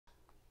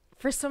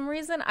for some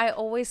reason, I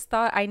always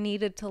thought I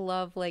needed to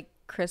love like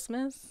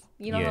Christmas,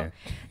 you know? Yeah.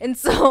 And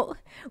so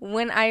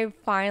when I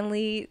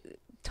finally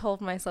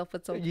told myself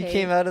it's okay. You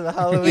came out of the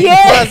Halloween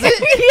yeah. closet.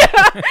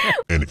 yeah.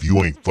 And if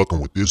you ain't fucking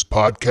with this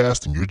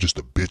podcast, then you're just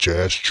a bitch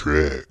ass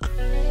trick.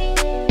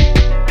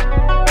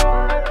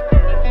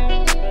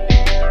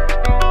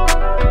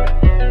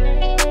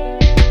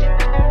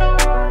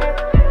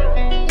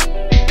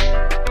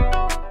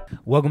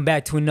 Welcome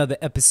back to another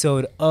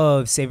episode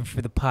of Save It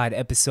for the Pod,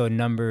 episode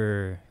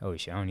number, oh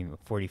shit, I don't even,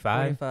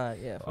 45? 45,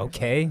 yeah. 45.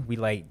 Okay, we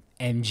like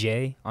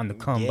MJ on the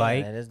come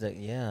bite. That is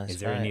is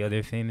there any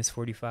other famous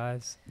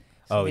 45s?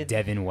 So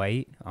Devin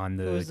White on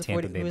the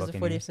Tampa Bay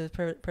Buccaneers. Who was the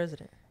 45th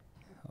president?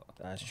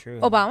 That's true.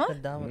 Obama?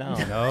 No, No,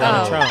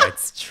 Trump.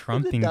 It's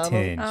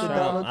Trumpington.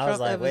 Donald I was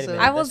like, wait a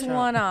minute. I was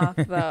one off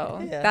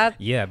though.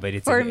 Yeah, but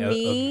it's For a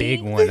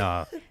big one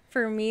off.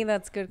 For me,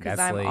 that's good because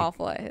That's I'm like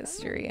awful at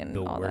history and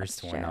The all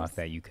worst that one jazz. off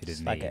that you could have It's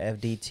made. like a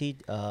FDT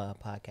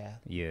podcast.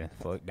 Yeah,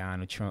 fuck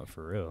Donald Trump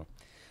for real.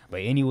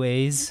 But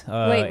anyways,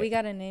 Wait, we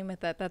gotta name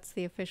it that. That's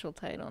the official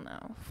title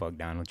now. fuck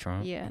Donald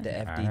Trump. Yeah. The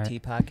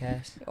FDT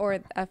podcast. Or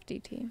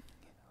FDT.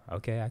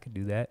 Okay, I could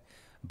do that.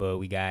 But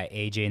we got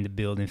AJ in the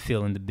building,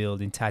 Phil in the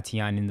building,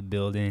 Tatiana in the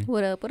building.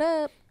 What up? What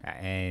up?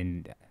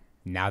 And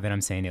now that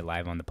I'm saying it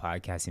live on the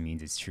podcast, it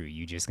means it's true.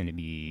 You're just going to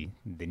be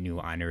the new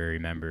honorary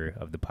member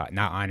of the pod.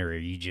 Not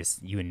honorary,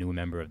 you a new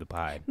member of the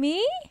pod.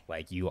 Me?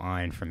 Like, you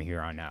on from here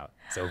on out.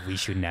 So if we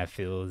shouldn't have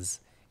Phil's,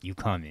 you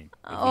coming.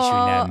 If we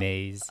shouldn't have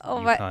May's,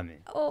 you coming.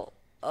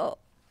 Oh.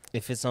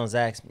 If it's on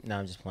Zach's, no,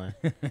 I'm just playing.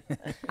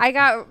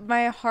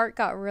 My heart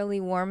got really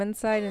warm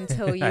inside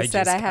until you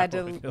said I had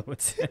to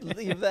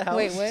Leave the house.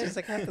 Wait, what? She's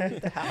like, I have to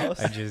leave the house.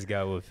 I just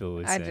got what Phil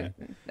was saying.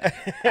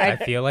 I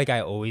feel like I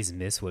always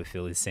miss what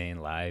Phil is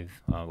saying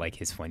live, like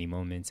his funny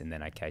moments, and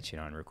then I catch it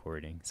on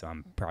recording. So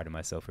I'm proud of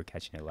myself for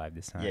catching it live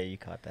this time. Yeah, you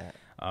caught that.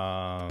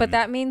 But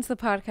that means the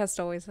podcast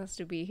always has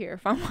to be here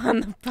if I'm on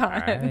the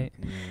pod.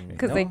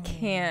 Because I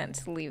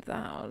can't leave the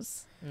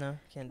house. No,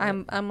 can't do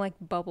it. I'm like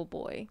Bubble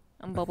Boy.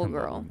 I'm Bubble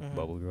Girl.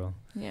 Bubble Girl.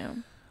 Yeah.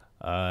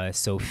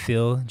 So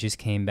Phil just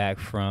came back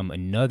from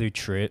another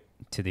trip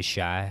to the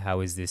Shy. How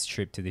was this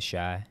trip to the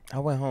Shy? I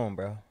went home,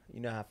 bro.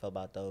 You know how I feel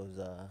about those.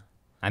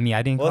 I mean,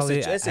 I didn't Well, call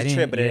it's it. a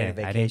trip, but it ain't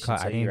a I vacation,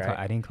 so you're right.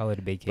 I didn't call it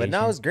a vacation. But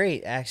no, it was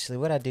great, actually.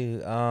 What'd I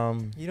do?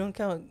 You don't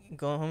count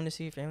going home to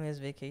see your family as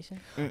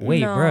vacation?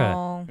 Wait, No.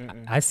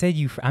 bruh. I said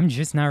you. I'm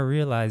just not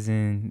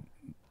realizing.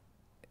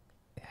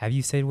 Have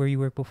you said where you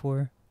work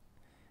before?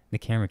 The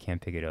camera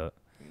can't pick it up.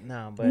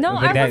 No, but No,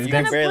 But I was that-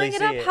 gonna barely bring it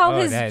see up it. how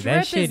Oh, his that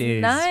drip shit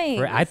is nice.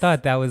 I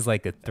thought that was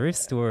like a thrift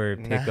store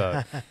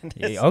pickup.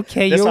 Yeah,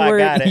 okay, that's why I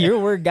got it. your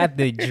work got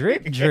the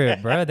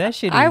drip, bro. That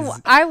shit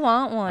is. I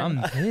want one.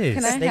 I'm pissed.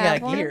 Can I They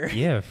have got one? gear.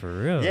 Yeah, for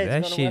real. Yeah,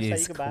 That just go shit on the website,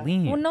 is you can buy it.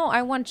 clean. Well, no,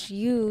 I want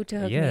you to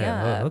hook me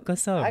Yeah, up. hook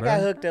us up, I bro. got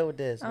hooked up with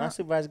this. My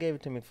supervisor gave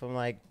it to me from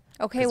like.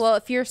 Okay, well,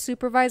 if your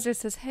supervisor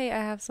says, "Hey, I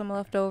have some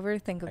left over,"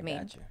 think of I me.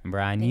 got you.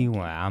 Bro, I need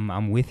one.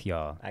 I'm with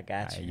y'all. I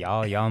got you.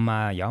 Y'all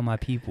my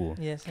people.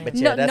 Yes. But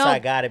No, yeah, that's no. why I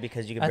got it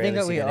because you can I barely think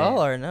that see we it. all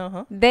are now,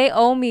 huh? They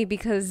owe me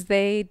because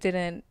they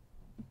didn't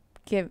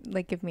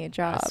give me a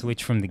job. I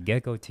switched from the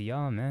gecko to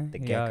y'all, man. The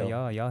gecko.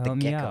 Y'all The help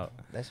me gecko. out.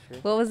 That's true.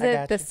 What was I it?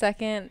 got The you.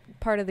 second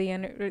part of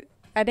the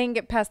I didn't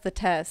get past the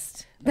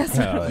test. That's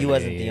Oh, You yeah,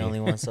 wasn't yeah, the yeah. only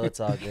one, so it's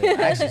all good.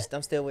 Actually,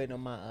 I'm still waiting on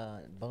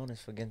my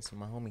bonus for getting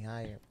my homie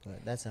hired,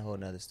 but that's a whole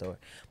nother story.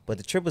 But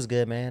the trip was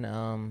good, man.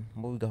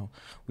 Where we go?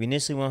 We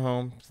initially went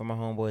home for my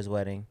homeboy's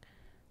wedding,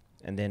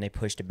 and then they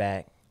pushed it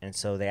back, and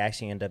so they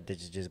actually ended up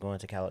just going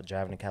to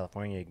driving to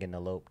California, getting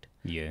eloped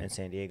Yeah. in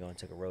San Diego, and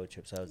took a road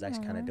trip. So it was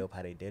actually kind of dope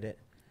how they did it.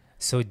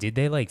 So did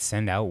they like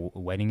send out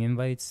wedding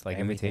invites, like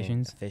Everything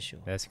invitations? official.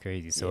 That's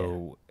crazy.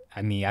 So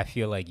I mean, I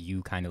feel like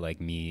you kind of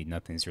like me.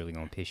 Nothing's really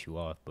gonna piss you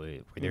off. But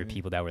were there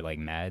people that were like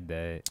mad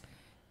that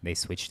they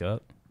switched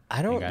up?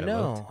 I don't got know.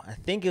 eloped? I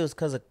think it was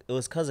because of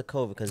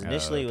COVID. Because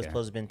initially it was okay.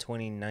 supposed to be in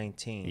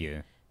 2019.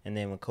 Yeah. And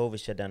then when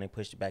COVID shut down, they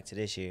pushed it back to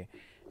this year.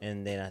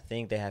 And then I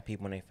think they have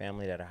people in their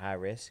family that are high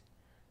risk,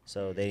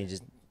 so they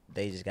just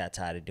got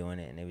tired of doing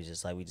it, and they was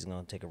just like, we just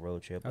gonna take a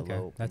road trip, Okay,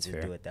 elope, and that's just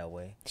fair. do it that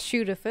way.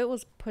 Shoot, if it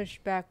was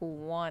pushed back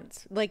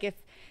once, like if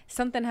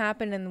something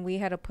happened and we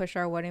had to push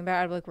our wedding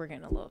back, I'd be like, we're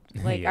getting eloped.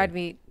 Like Yeah. I'd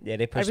be. Yeah,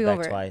 they pushed be it back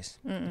over it. twice.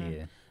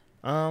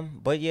 Yeah.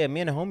 But yeah,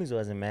 me and the homies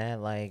wasn't mad.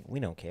 Like, we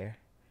don't care.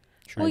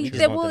 True. Like, we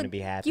just want them to be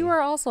happy. You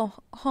were also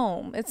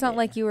home. It's not Yeah.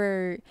 like you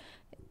were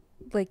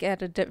like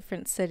at a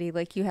different city.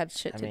 Like you had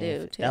shit I to mean, do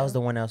if too. that was the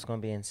one that was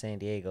gonna be in San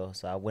Diego,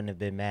 so I wouldn't have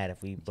been mad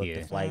if we booked Yeah.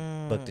 the flight,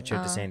 booked the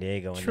trip to San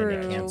Diego, and then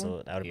true. they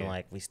canceled. I would have Yeah. been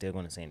like, we still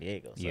going to San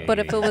Diego. So. Yeah, But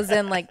yeah, if it was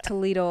in like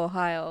Toledo,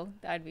 Ohio,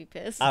 I'd be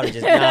pissed. I would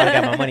have just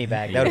got my money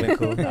back. That would have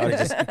been cool. I would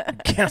have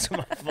just canceled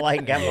my flight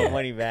and got my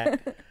money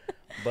back.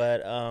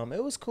 But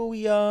it was cool.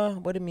 We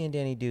what did me and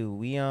Danny do?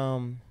 We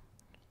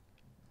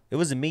it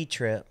was a meet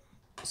trip.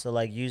 So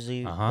like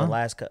usually the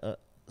last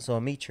So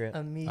a Meek trip.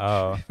 A Meek.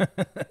 Oh.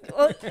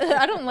 Well,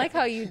 I don't like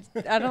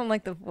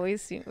the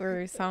voice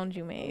or sound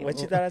you made. What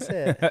you thought I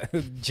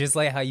said? Just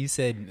like how you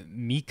said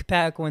Meek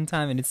pack one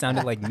time and it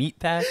sounded like meat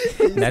pack.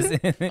 That's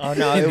it. Oh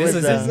no, it This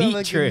was a meat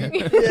like trip.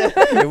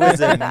 it was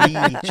a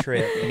me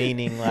trip,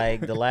 meaning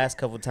like the last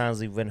couple times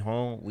we went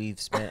home, we've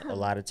spent a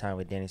lot of time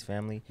with Danny's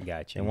family.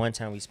 Gotcha. And one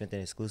time we spent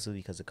it exclusively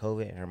because of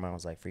COVID, and her mom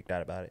was like freaked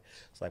out about it.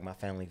 So like my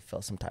family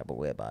felt some type of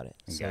way about it.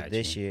 So Gotcha.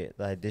 this year,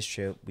 like this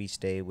trip, we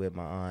stayed with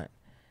my aunt,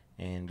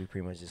 and we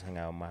pretty much just hung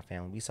out with my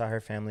family. We saw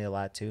her family a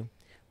lot too.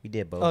 We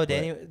did both. Oh,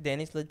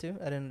 Danny slid too?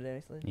 I didn't know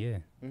Danny slid. Yeah.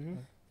 Mm-hmm.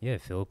 Yeah,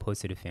 Phil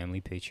posted a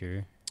family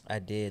picture I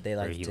did. They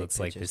where like he to looks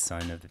take like the pictures.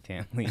 son of the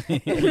family.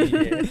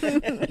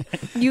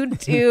 You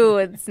do.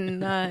 It's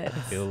nuts.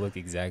 Phil look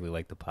exactly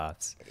like the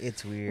pops.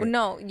 It's weird. Well,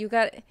 no, you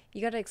got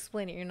to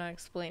explain it. You're not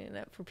explaining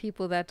it for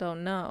people that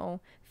don't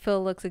know.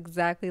 Phil looks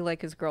exactly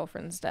like his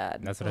girlfriend's dad.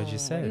 That's what I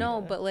just said.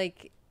 No, but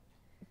like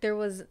there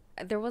wasn't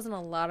a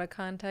lot of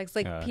context.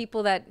 Like Uh.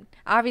 people that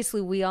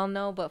obviously we all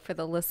know, but for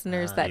the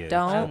listeners that Yeah. I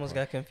don't, almost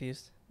got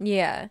confused.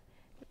 yeah.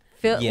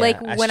 Phil, Yeah,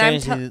 like I when I'm,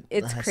 strangely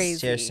it's share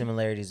crazy.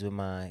 similarities with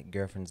my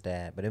girlfriend's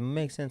dad, but it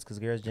makes sense because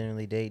girls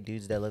generally date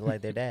dudes that look like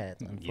their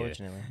dads.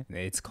 Unfortunately,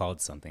 It's called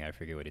something. I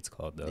forget what it's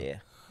called though. yeah.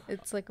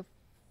 It's like a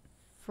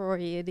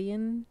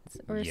Freudian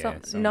or Yeah,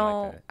 something. something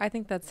No, like that. I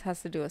think that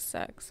has to do with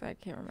sex. I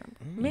can't remember.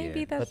 Mm. Maybe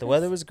Yeah. that's. But the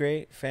weather was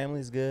great.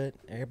 Family's good.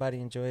 Everybody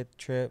enjoyed the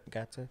trip.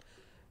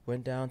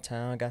 Went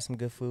downtown. Got some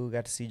good food.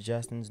 Got to see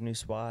Justin's new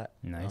spot.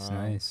 Nice,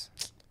 nice.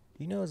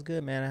 You know, it's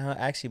good, man.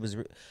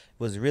 Actually,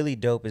 was really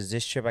dope. Is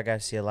this trip I got to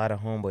see a lot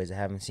of homeboys I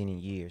haven't seen in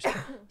years.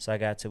 So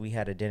we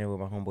had a dinner with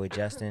my homeboy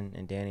Justin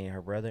and Danny and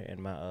her brother and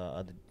my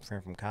other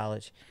friend from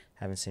college.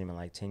 Haven't seen him in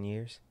like 10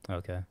 years.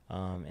 Okay.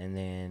 And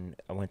then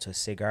I went to a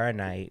cigar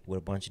night with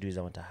a bunch of dudes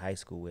I went to high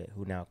school with,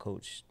 who now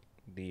coach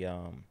the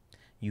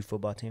youth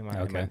football team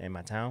in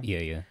my town. Yeah,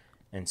 yeah.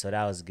 And so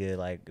that was good.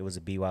 Like it was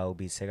a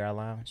BYOB cigar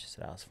lounge,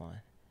 so that was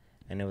fun.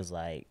 And it was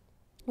like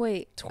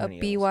Wait, a 20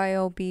 of us.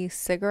 BYOB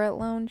cigarette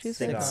lounge? You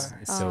said? Cigar.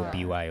 So Oh.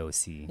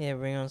 BYOC. Yeah,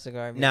 bring on a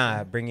cigar.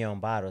 Nah, bring your own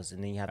bottles,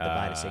 and then you have to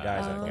buy the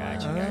cigars. Oh.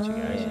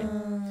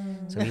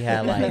 Gotcha. So we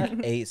had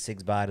like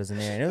 6 bottles in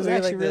there, and it was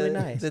actually really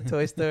nice. The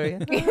Toy Story.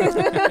 And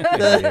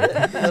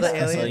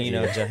Little so alien.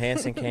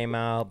 Johansson came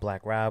out,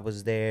 Black Rob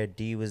was there,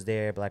 D was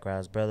there, Black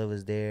Rob's brother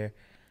was there,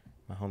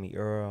 my homie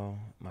Earl,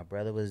 my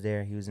brother was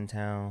there, he was in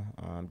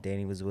town.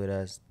 Danny was with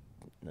us,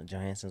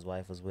 Johansson's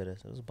wife was with us.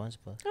 It was a bunch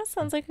of us. That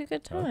sounds like a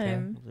good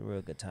time. It was a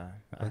real good time.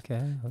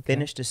 Okay.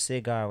 Finished the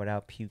cigar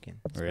without puking.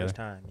 It's the Really? first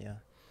time, yeah.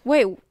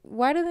 Wait,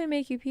 why do they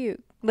make you puke?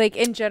 Like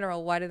in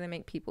general, why do they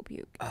make people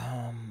puke?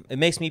 It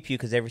makes me puke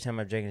because every time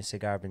I've drinking a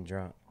cigar, I've been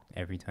drunk.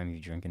 Every time you're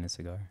drinking a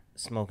cigar.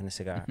 Smoking a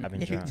cigar, I've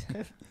been drunk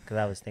because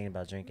I was thinking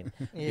about drinking.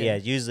 Yeah. Yeah,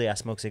 usually I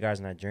smoke cigars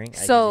and I drink.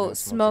 I usually So don't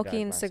smoke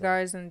smoking by myself.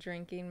 cigars and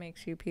drinking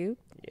makes you puke?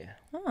 Yeah,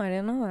 Oh, I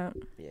didn't know that.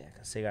 yeah,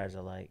 because cigars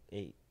are like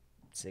 8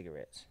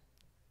 cigarettes.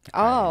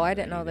 Oh, I didn't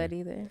didn't know know that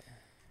either.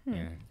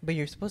 Yeah. But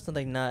you're supposed to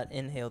like not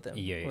inhale them.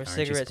 Yeah. Or aren't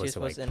cigarettes, you you're supposed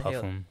supposed to, to like, puff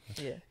inhale. 'em?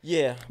 Yeah.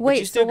 Yeah, but you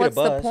Wait, still so get a what's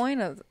the buzz.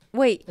 point of?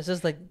 Wait, It's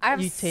just like I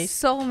have you taste.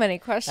 so many I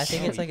questions.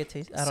 think it's like a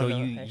taste. I So don't know.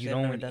 you Actually, I've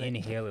never don't done it.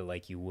 inhale it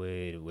like you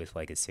would with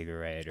like a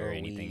cigarette or Or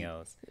anything weed.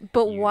 else.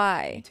 But You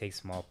why? take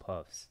small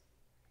puffs.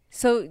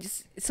 So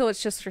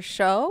it's just for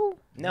show?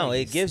 No,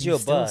 Yeah, it gives you a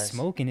still buzz.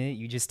 smoking it.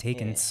 You just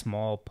taking Yeah.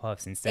 small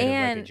puffs instead of like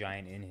And- a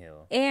giant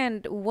inhale.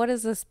 And what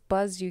is this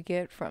buzz you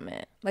get from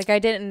it? Like I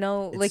didn't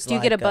know. It's Like, do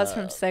you get a like, buzz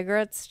from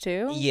cigarettes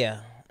too?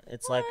 Yeah,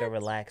 it's like a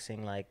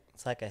relaxing, like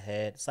it's like a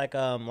head. It's like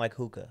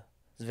hookah.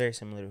 It's very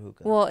similar to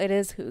hookah. Well, it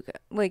is hookah.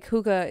 Like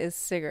hookah is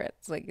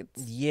cigarettes. Like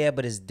it's. Yeah,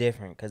 but it's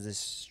different because it's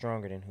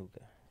stronger than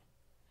hookah,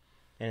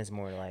 and it's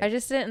more like. I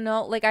just didn't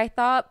know. Like I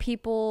thought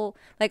people,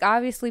 like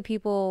obviously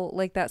people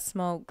like that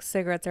smoke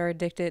cigarettes are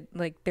addicted.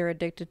 Like they're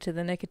addicted to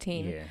the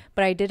nicotine. Yeah.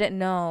 But I didn't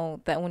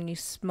know that when you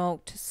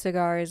smoked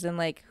cigars and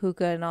like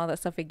hookah and all that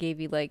stuff, it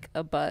gave you like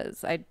a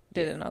buzz. I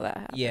didn't know that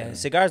happened. Yeah,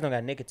 cigars don't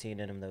got nicotine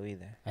in them though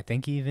either. I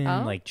think even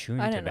Oh? like chewing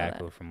I didn't know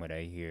tobacco, from what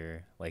I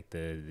hear, like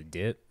the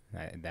dip,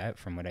 that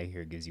from what I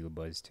hear gives you a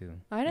buzz too.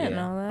 I didn't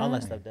know that. All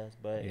that stuff does,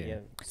 but Yeah. yeah,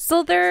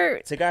 So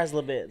they're. cigars a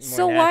little bit more.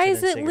 So why natural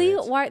is than it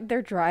legal? cigarettes. Why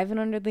they're driving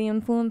under the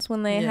influence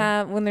when they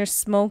Yeah. when they're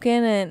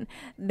smoking and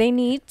they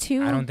need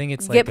to I don't think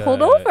it's get like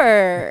pulled a-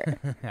 over.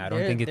 I don't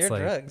think it's they're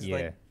like drugs, yeah.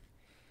 like-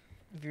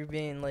 If you're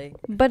being like.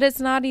 But it's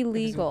not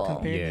illegal.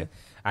 compared Yeah. to-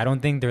 I don't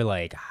think they're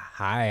like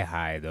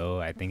high though.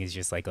 I think it's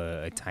just like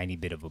a tiny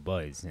bit of a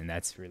buzz, and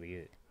that's really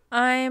it.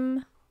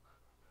 I'm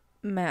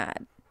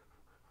mad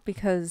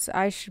because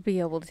I should be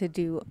able to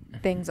do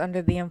things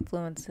under the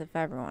influence if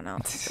everyone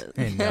else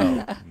is.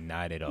 No,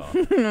 not at all.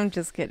 I'm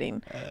just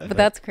kidding. But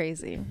that's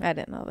crazy. I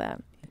didn't know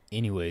that.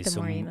 Anyway, The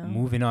so more you know.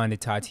 moving on to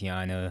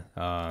Tatiana,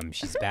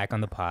 she's back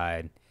on the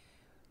pod.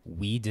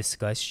 We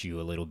discussed you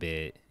a little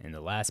bit in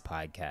the last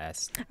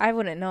podcast. I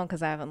wouldn't know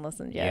because I haven't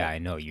listened yet. Yeah, I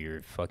know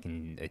you're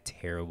fucking a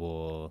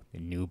terrible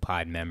new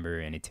pod member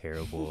and a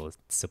terrible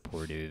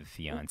supportive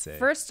fiance.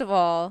 First of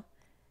all,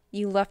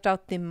 you left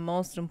out the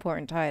most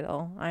important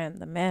title. I am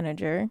the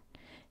manager.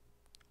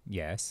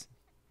 Yes.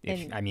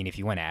 If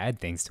you want to add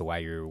things to why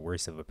you're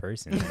worse of a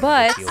person,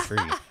 but feel free.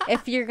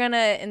 If you're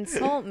gonna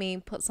insult me,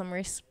 put some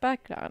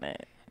respect on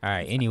it. All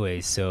right.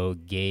 Anyways, so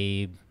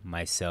Gabe,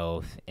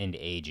 myself, and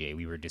AJ,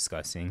 we were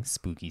discussing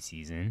spooky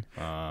season,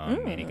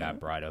 and it got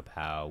brought up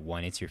how,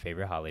 one, it's your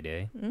favorite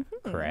holiday,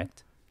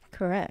 correct?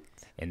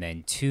 Correct. And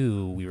then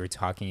 2, we were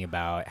talking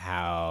about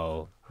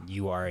how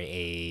you are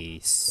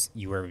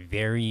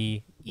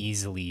very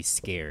easily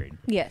scared.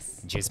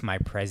 Yes. Just my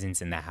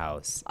presence in the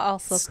house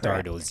Also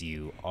startles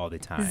you all the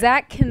time.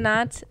 Zach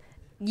cannot.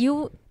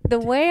 The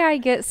way I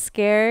get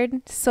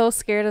so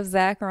scared of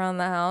Zach around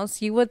the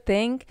house, you would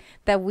think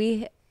that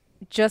we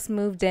just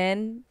moved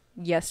in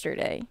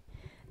yesterday.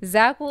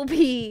 Zach will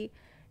be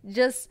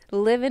just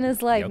living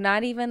his life,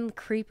 not even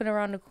creeping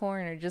around the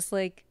corner, just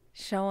like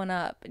showing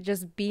up,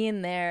 just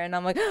being there, and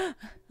I'm like,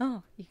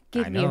 oh, you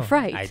gave me a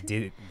fright. I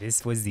did.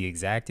 This was the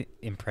exact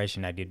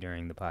impression I did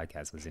during the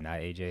podcast. Was it not,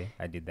 AJ?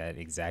 I did that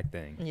exact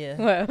thing. Yeah.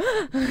 Well,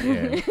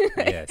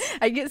 Yes.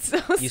 I get so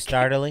scared. You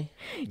startly?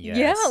 Yes.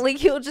 Yeah, like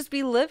he'll just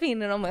be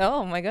living, and I'm like,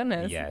 oh my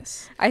goodness.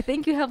 Yes. I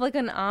think you have like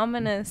an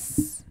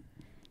ominous.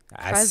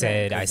 I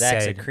said.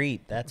 Zach's a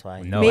creep. That's why.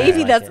 No,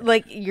 Maybe I that's it.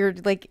 like you're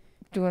like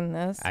doing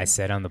this. I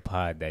said on the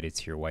pod that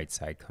it's your white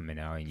side coming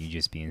out, and you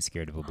just being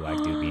scared of a black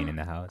dude being in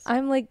the house.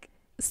 I'm like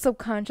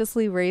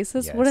subconsciously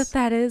racist. Yes. What if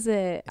that is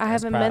it? I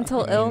have a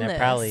mental illness. That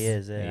probably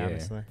is it,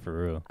 honestly.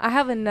 For real. I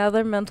have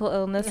another mental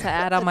illness to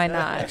add on my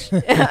notch.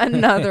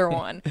 Another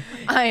one.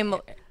 I'm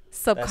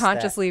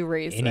subconsciously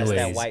racist. That's that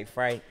Anyways. white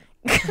fright.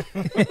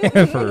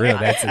 For real.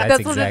 That's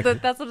exactly.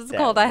 That's what it's That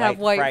called. I have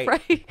white white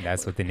fright. fright.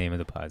 That's what the name of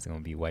the pod is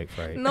gonna be. White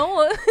fright.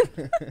 No.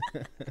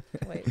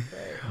 Wait,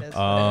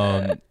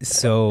 right.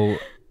 So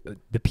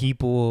the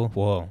people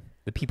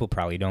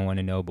probably don't want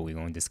to know, but we're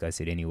going to discuss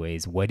it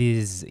anyways. What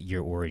is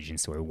your origin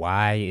story?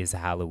 Why is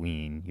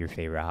Halloween your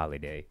favorite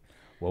holiday?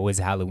 What was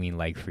Halloween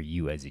like for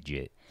you as a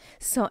jit?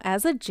 So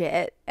as a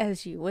jit,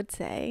 as you would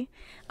say,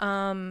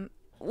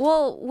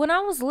 well, when I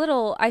was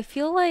little, I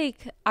feel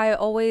like I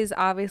always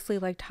obviously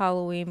liked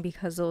Halloween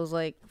because it was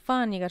like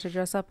fun. You got to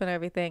dress up and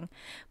everything.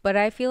 But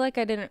I feel like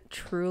I didn't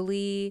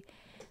truly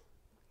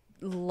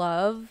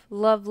love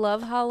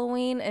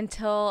Halloween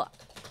until,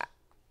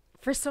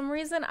 for some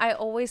reason, I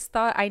always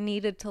thought I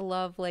needed to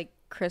love like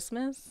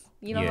Christmas,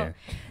 you know? Yeah.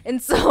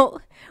 And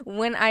so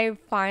when I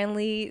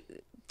finally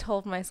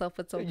told myself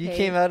it's okay. You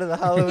came out of the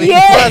Halloween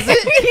closet.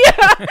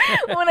 Yeah.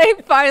 When I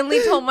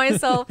finally told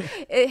myself,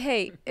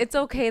 hey, it's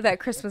okay that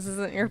Christmas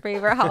isn't your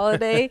favorite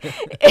holiday.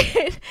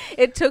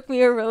 It took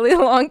me a really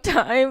long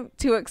time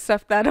to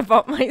accept that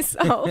about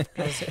myself.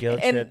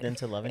 Guilt tripped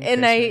into loving and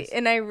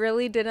Christmas. I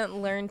really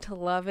didn't learn to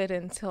love it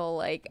until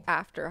like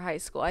after high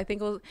school. I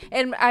think it was,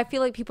 and I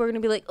feel like people are gonna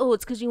be like, oh,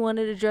 it's because you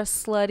wanted to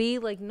dress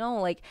slutty. Like, no,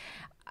 like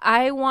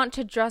I want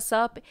to dress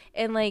up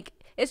and like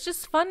it's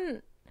just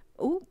fun.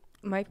 Ooh.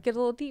 Might get a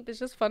little deep. It's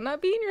just fun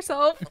not being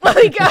yourself.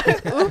 Like,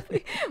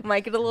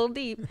 might get a little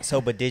deep. So,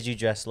 but did you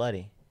dress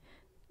slutty?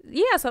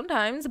 Yeah,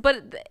 sometimes.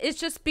 But it's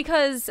just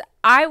because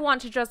I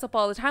want to dress up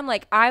all the time.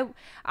 Like,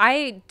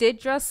 I did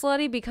dress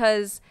slutty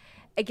because,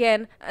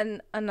 again,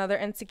 another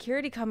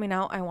insecurity coming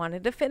out. I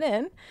wanted to fit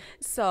in.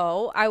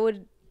 So I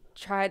would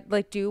try,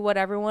 like, do what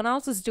everyone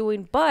else is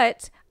doing.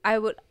 But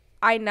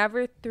I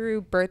never threw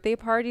birthday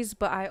parties,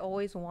 but I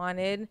always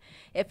wanted,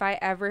 if I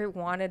ever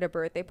wanted a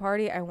birthday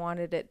party, I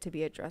wanted it to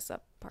be a dress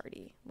up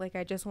party. Like,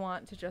 I just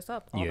want to dress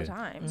up all the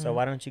time. So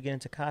why don't you get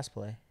into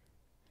cosplay?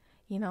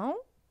 You know?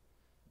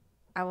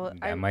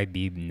 That might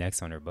be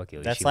next on her bucket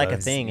list. That's She like a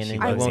loves- thing, and she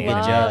then you I loves won't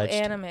anime. get love judged.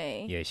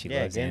 anime. Yeah, she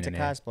Yeah, loves get into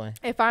anime. cosplay.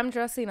 If I'm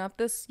dressing up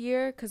this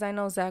year, because I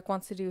know Zach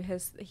wants to do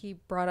he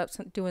brought up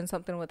doing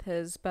something with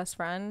his best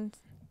friend.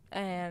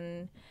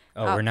 And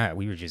Oh, we're not.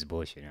 We were just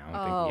bullshitting. I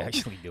don't think we're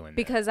actually doing that.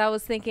 because I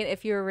was thinking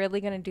if you were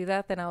really going to do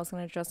that, then I was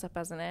going to dress up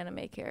as an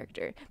anime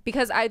character.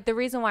 Because the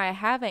reason why I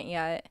haven't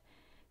yet,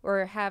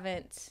 or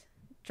haven't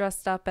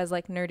dressed up as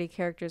like nerdy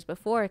characters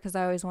before, because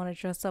I always want to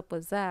dress up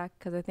with Zach,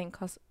 because I think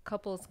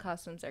couples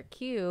costumes are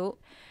cute,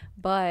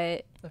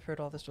 but I've heard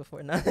all this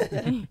before. No.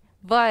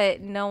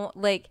 but no,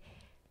 like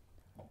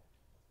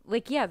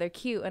yeah, they're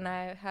cute, and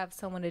I have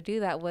someone to do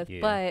that with.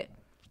 Yeah. But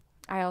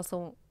I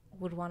also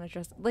would want to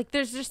dress like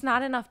there's just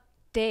not enough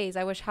days.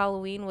 I wish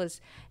Halloween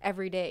was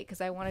every day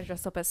because I want to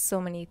dress up as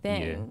so many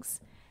things,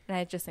 and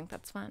I just think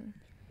that's fun.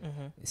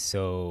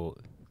 So,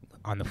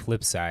 on the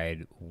flip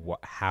side,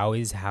 how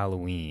is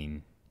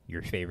Halloween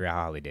your favorite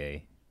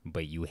holiday,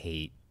 but you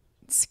hate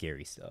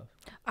scary stuff?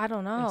 I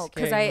don't know,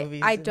 scary because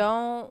movies I and-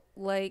 don't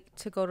like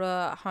to go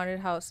to haunted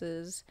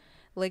houses.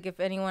 Like, if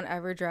anyone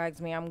ever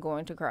drags me, I'm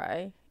going to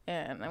cry.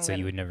 And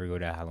You would never go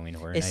to Halloween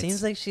Horror It Nights?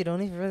 seems like she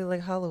don't even really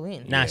like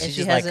Halloween. Nah, And she she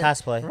just like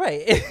hasn't- cosplay.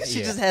 Right. She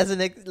Yeah. just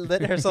hasn't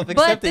let herself But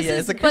accept it this yet. is-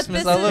 It's a but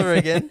Christmas this all is- over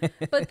again.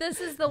 But this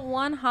is the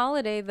one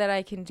holiday that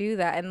I can do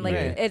that, and like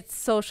Yeah. it's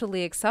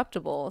socially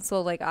acceptable. So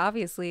like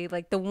obviously,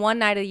 like the one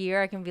night a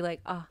year I can be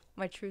like, oh,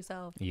 my true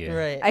self. Yeah.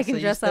 Right. I can so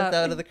dress you stepped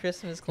up. out of the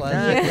Christmas closet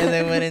and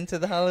then went into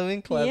the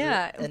Halloween closet.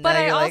 Yeah, And but now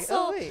I you're like, also,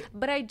 oh, wait.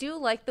 but I do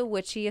like the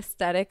witchy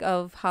aesthetic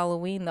of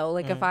Halloween though.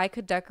 Like if I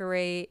could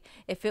decorate,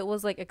 if it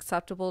was like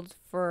acceptable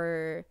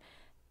for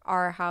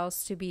our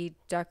house to be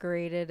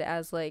decorated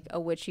as like a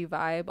witchy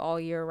vibe all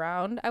year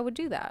round, I would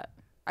do that.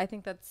 I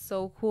think that's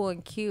so cool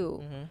and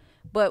cute.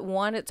 But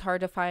one, it's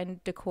hard to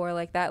find decor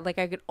like that. Like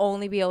I could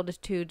only be able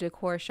to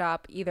decor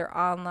shop either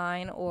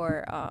online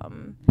or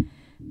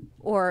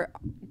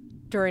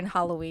during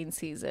Halloween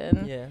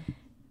season. Yeah.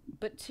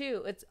 But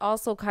two, it's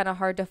also kind of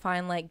hard to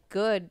find like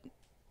good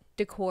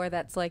decor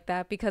that's like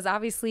that because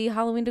obviously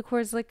Halloween decor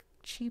is like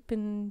cheap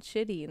and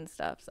shitty and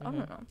stuff. So I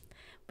don't know.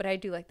 But I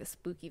do like the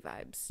spooky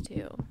vibes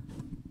too.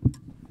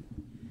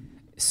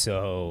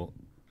 So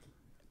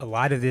a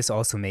lot of this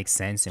also makes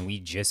sense, and we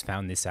just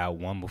found this out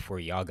one before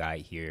y'all got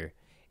here,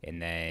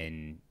 and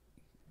then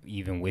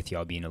even with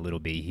y'all being a little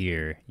bit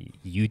here,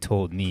 you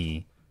told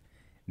me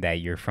that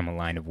you're from a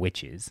line of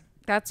witches.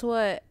 That's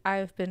what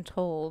I've been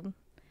told.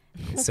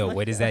 So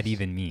what does that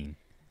even mean?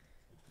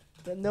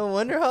 No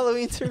wonder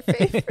Halloween's her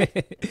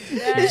favorite.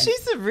 Is she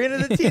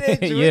Sabrina the Teenage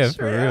Witch? Yeah,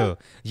 for real.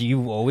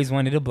 You always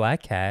wanted a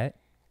black cat.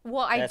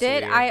 Well, I That's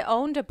did. weird. I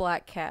owned a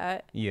black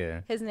cat.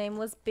 Yeah. His name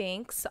was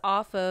Binks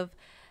off of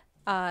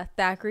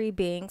Thackeray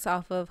Binks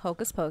off of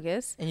Hocus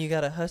Pocus. And you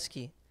got a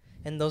husky.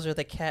 And those are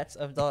the cats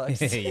of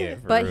dogs. Yeah,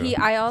 for But real.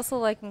 I also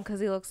like him because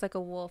he looks like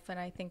a wolf, and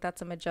I think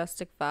that's a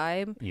majestic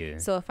vibe. Yeah.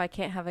 So if I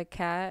can't have a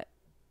cat,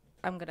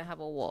 I'm gonna have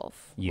a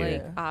wolf. Yeah.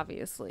 Like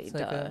obviously, It's duh.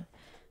 like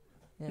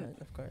yeah,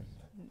 of course.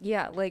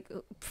 Yeah, like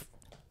pff,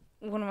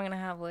 what am I gonna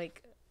have?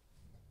 Like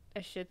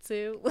a Shih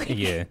Tzu? Like,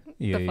 Yeah.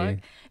 Yeah. the fuck? Yeah.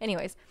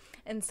 Anyways,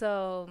 and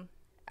so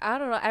I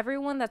don't know.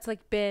 Everyone that's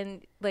like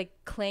been like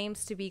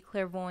claims to be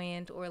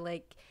clairvoyant or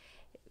like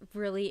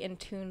really in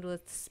tune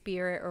with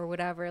spirit or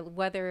whatever,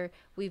 whether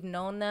we've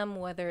known them,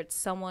 whether it's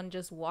someone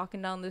just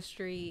walking down the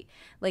street,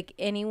 like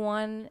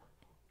anyone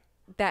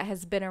that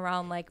has been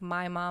around like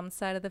my mom's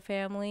side of the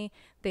family,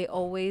 they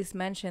always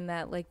mention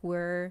that like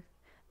we're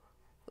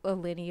a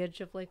lineage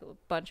of like a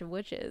bunch of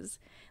witches.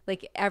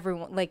 Like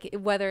everyone, like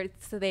whether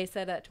it's, so they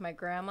said that to my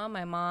grandma,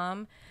 my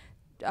mom,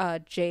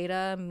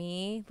 Jada,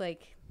 me,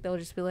 like they'll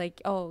just be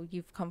like, oh,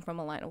 you've come from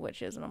a line of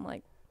witches. And I'm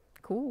like,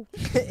 cool.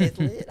 It's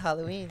lit.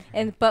 Halloween.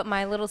 But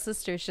my little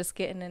sister's just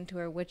getting into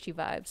her witchy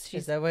vibes. Is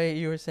She's that why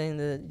you were saying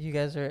that you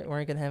guys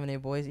weren't gonna have any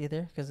boys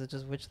either? Because it's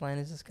just which line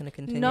is this gonna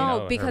continue?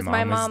 No, her because mom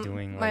my was mom-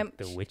 doing my- like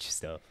the witch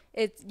stuff.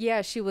 It's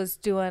yeah, she was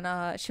doing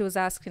she was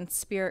asking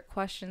spirit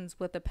questions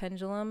with a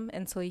pendulum,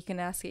 and so you can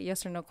ask it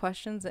yes or no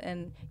questions,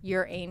 and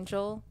your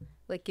angel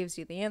like gives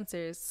you the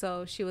answers.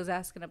 So she was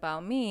asking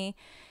about me,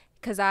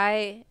 because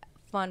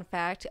fun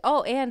fact.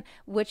 Oh, and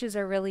witches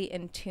are really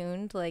in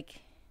tuned, like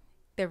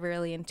they're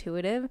really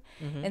intuitive,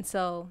 and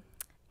so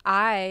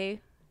I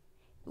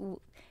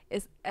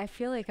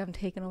feel like I'm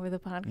taking over the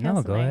podcast.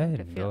 No, go and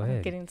ahead, I'm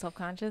ahead. getting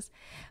self-conscious,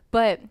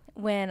 but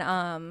when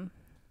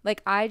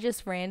like I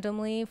just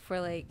randomly for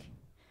like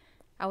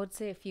I would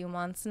say a few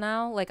months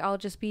now, like I'll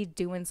just be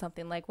doing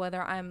something, like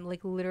whether I'm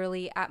like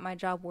literally at my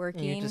job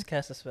working. And you just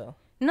cast a spell.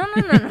 No.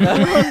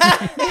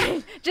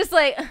 Just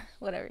like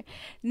whatever.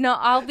 No,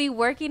 I'll be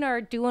working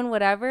or doing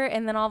whatever,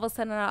 and then all of a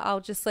sudden I'll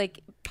just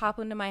like pop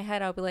into my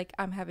head. I'll be like,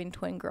 I'm having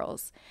twin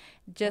girls,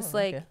 just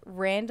like okay.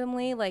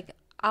 randomly. Like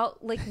I'll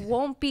like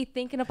won't be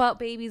thinking about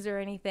babies or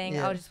anything.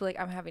 Yeah. I'll just be like,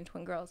 I'm having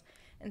twin girls,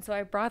 and so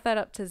I brought that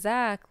up to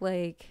Zach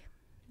like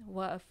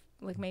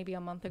like maybe a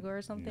month ago or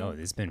something. No,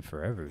 this has been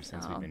forever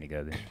since Oh. we've been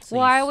together. So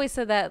Well, you I f- always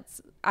said that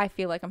I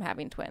feel like I'm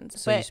having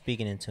twins, So you're but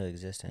speaking into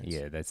existence.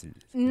 Yeah, that's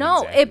no,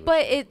 exactly it what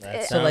but she- it, That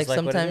it So, like, sounds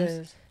what it sometimes-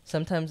 is.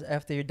 Sometimes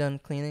after you're done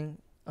cleaning,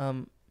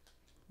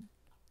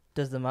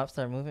 does the mop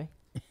start moving?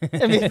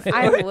 I mean,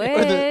 I or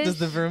wish. does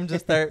the broom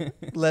just start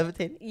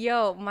levitating?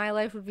 Yo, my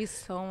life would be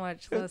so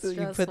much less You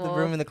stressful. put the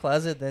broom in the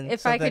closet, then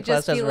if I something in could the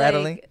closet just be starts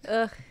rattling. like,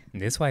 ugh,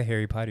 That's why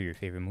Harry Potter your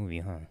favorite movie,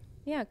 huh?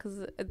 yeah,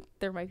 because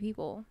they're my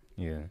people.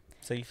 Yeah.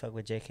 So you fuck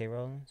with J.K.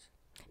 Rowling's?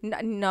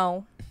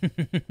 No,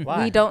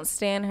 Why? we don't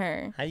stand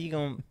her. How you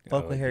gonna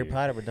fuck Oh, with Harry dude.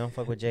 Potter but don't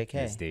fuck with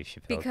J.K.? This Dave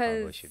Chappelle combo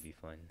Because- should be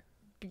fun.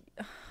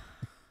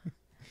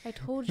 I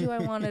told you I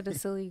wanted a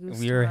silly goose.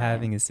 We are time.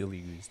 having a silly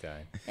goose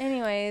time.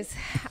 Anyways,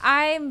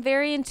 I'm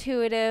very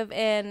intuitive,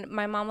 and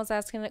my mom was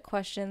asking it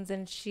questions,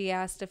 and she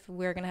asked if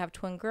we were gonna have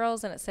twin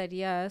girls, and it said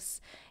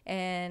yes,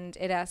 and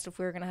it asked if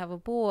we were gonna have a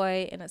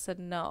boy, and it said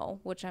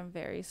no, which I'm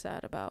very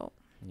sad about.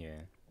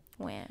 Yeah.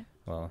 Wah.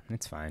 Well,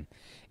 it's fine.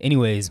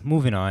 Anyways,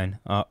 moving on.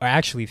 Or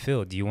actually,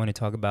 Phil, do you want to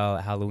talk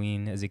about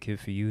Halloween as a kid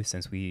for you?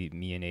 Since me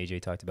and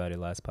AJ talked about it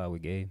last pod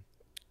with Gabe.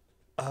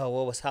 Oh,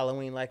 what was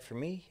Halloween like for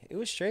me? It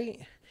was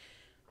straight.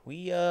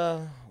 We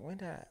Halloween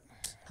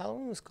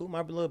was cool.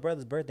 My little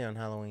brother's birthday on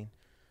Halloween.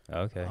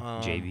 Okay.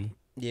 JB.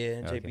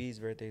 Yeah, Okay. JB's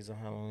birthday's on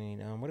Halloween.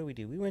 What did we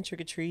do? We went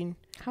trick or treating.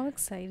 How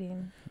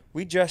exciting!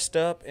 We dressed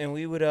up and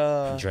we would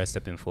Dressed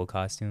up in full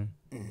costume.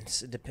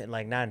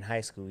 like not in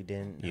high school we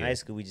didn't. In Yeah. high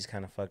school we just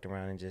kind of fucked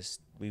around and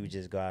we would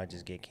just go out and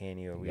just get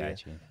candy or we would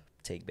Got you.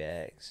 take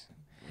bags.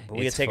 But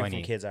we It's take it funny.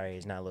 from kids our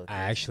age, not little kids.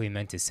 I actually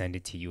meant to send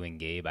it to you and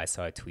Gabe. I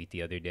saw a tweet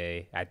the other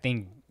day. I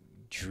think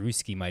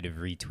Drewski might have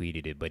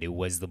retweeted it, but it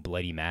was the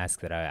bloody mask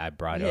that I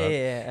brought up.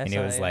 And it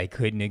was like,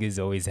 hood niggas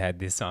always had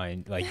this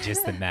on, like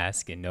just the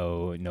mask and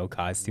no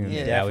costume.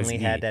 You That was definitely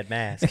me. had that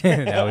mask.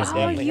 That was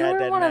Oh, me. you had were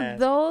that one of mask.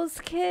 those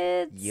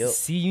kids. Yep.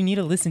 See, you need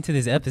to listen to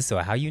this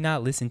episode. How you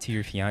not listen to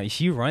your fiance?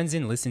 She runs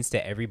and listens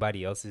to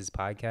everybody else's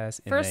podcast.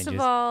 And First then of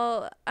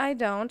all, I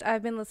don't.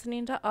 I've been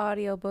listening to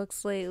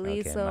audiobooks lately,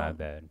 okay, so my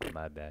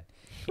bad.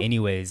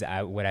 Anyways,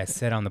 what I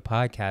said on the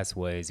podcast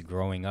was,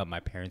 growing up,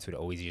 my parents would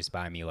always just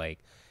buy me like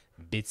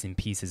bits and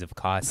pieces of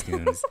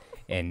costumes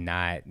and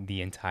not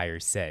the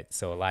entire set.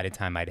 So a lot of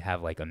time I'd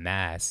have like a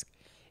mask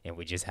and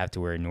would just have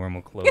to wear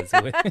normal clothes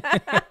with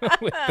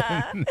the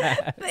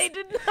mask. they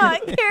did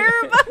not care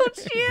about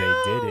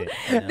you.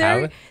 They did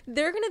it.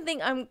 They're gonna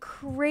think I'm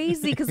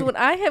crazy because when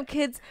I have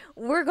kids,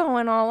 we're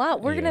going all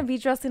out. We're gonna be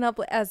dressing up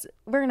as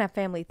we're gonna have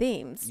family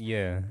themes.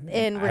 Yeah,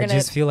 And we're I gonna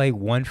just feel like,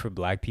 one, for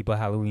Black people,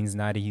 Halloween's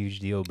not a huge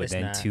deal, but It's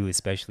then not. two,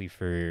 especially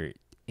for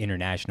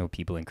international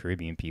people and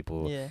Caribbean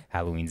people, Yeah.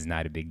 Halloween's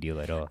not a big deal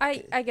at all.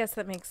 I guess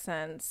that makes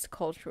sense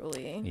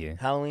culturally. Yeah.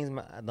 Halloween's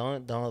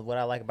what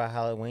I like about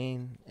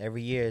Halloween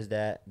every year is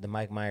that the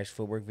Mike Myers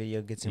footwork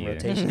video gets in Yeah.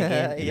 rotation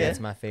again. Yeah. That's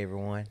my favorite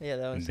one. Yeah,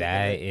 that was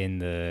That in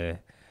the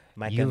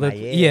Michael you look,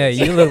 Myers. yeah,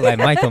 you look like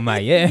Michael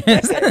Myers.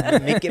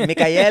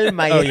 Mikael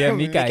Myers. Oh, yeah,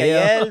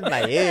 Mikael.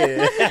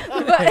 Myers.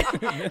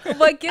 But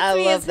what gets I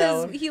me love is that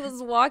one. he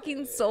was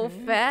walking so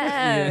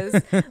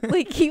fast.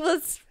 Like he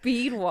was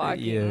speed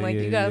walking. Yeah, like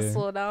yeah, you gotta yeah.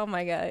 slow down,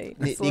 my guy.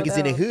 Slow Niggas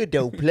in the down. hood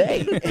don't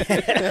play.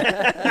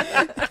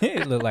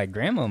 It looked like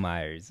Grandma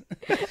Myers.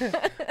 All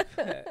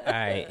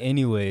right.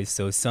 Anyways,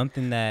 so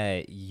something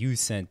that you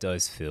sent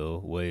us,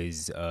 Phil,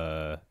 was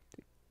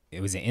it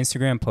was an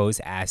Instagram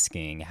post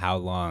asking how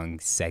long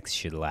sex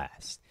should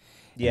last.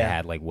 And Yeah. it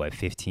had like what,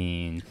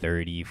 15,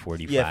 30,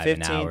 45 Yeah, an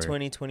 15, hour.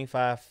 20,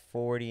 25,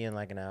 40 in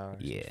like an hour.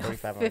 Yeah.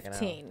 45 in like an hour.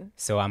 15.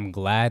 So I'm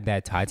glad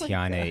that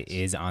Tatiana gosh.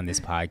 is on this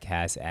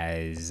podcast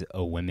as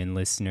a women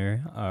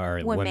listener or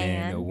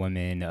a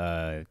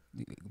woman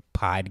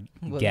pod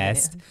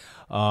guest.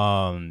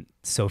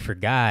 So for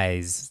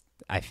guys,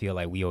 I feel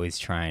like we always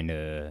trying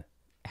to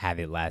have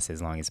it last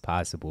as long as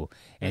possible.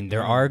 And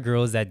there are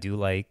girls that do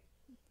like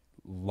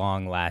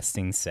long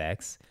lasting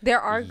sex. There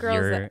are girls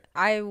You're- that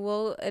I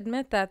will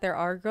admit that there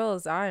are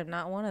girls. I am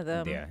not one of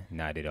them. Yeah,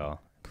 not at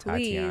all.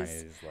 Please Tatiana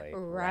is like,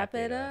 wrap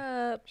it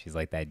up. She's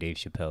like that Dave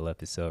Chappelle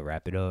episode,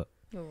 wrap it up.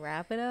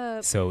 Wrap it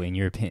up. So in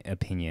your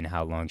opinion,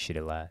 how long should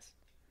it last?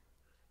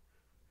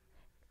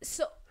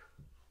 So,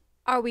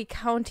 are we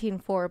counting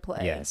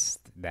foreplay? Yes,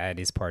 that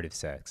is part of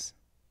sex.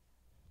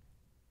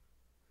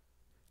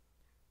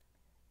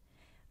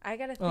 I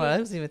gotta think. Oh, I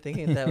wasn't even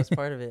thinking that was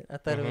part of it. I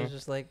thought it was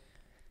just like.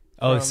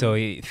 Oh, from-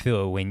 so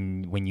Phil,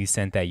 when you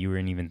sent that, you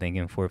weren't even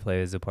thinking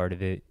foreplay as a part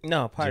of it?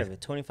 No, part Just- of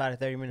it. 25 to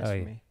 30 minutes Oh, for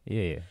yeah. me.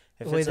 Yeah.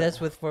 If Wait, it's a- that's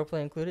with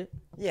foreplay included?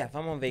 Yeah, if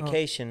I'm on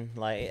vacation,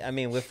 like, I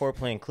mean, with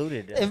foreplay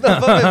included. If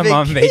I'm I'm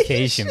on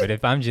vacation, but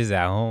if I'm just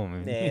at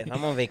home. Yeah, if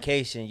I'm on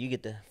vacation, you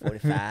get the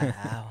 45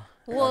 hour.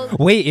 Well,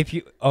 Wait,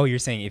 you're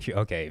saying if you're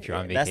on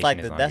vacation. That's like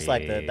it's the longer. that's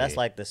like Yeah, the yeah, that's yeah.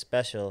 like the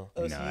special.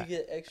 Oh, so Nah. you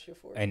get extra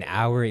foreplay. An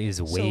hour is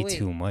So way wait,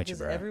 too much, does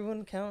bro.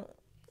 everyone count?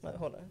 Wait,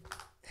 hold on.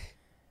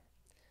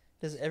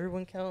 Does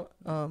everyone count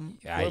foreplay?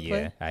 Yeah,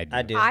 I do.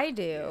 I do. I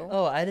do.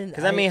 Oh, I didn't.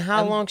 'Cause, I mean, how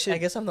I'm- long should- I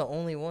guess I'm the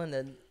only one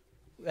that.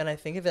 When I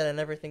think of it, I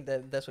never think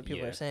that that's what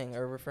people Yeah. are saying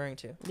or referring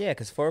to. Yeah,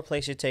 because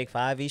foreplay should take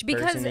 5 each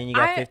Because person, then you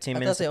got I 15 I thought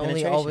minutes they of only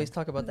penetration. always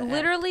talk about the act.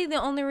 Literally, the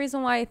only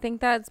reason why I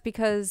think that's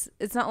because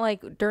it's not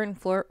like during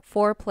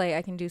foreplay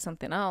I can do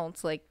something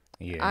else. Like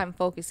Yeah. I'm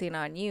focusing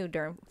on you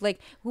during like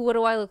what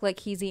do I look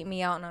like? He's eating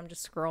me out and I'm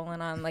just scrolling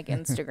on like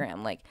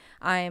Instagram. Like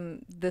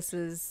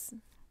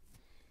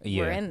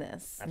we're in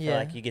this. I feel Yeah.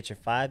 like you get your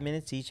 5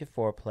 minutes each of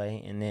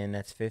foreplay, and then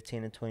that's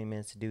 15 to 20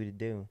 minutes to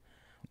do.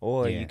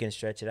 Or Yeah. you can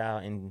stretch it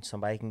out, and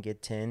somebody can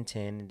get 10,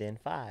 10, and then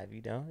 5.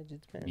 You know, it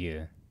just depends.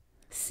 Yeah.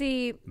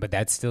 See, But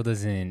that still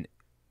doesn't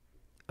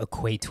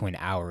equate to an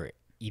hour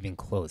even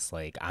close.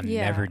 Like, I'm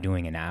Yeah. never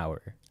doing an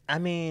hour. I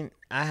mean,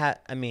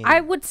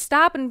 I would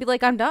stop and be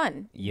like, I'm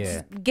done. Yeah.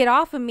 Just get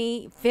off of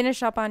me.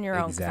 Finish up on your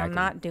own because Exactly. I'm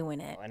not doing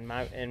it. in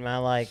my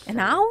like An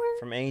hour?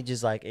 from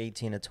ages like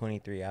 18 to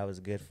 23, I was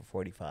good for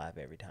 45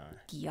 every time.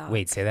 Yuck.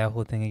 Wait, say that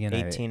whole thing again.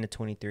 18 to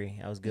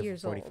 23, I was good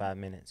Years for old. 45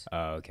 minutes.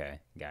 Oh, okay.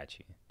 Got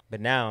you. But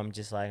now I'm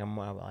just like I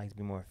like to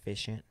be more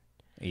efficient.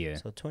 Yeah.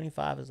 So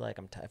 25 is like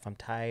if I'm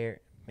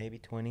tired, maybe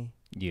 20.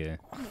 Yeah.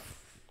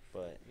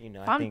 But you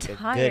know, If I I'm think the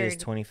good is tired,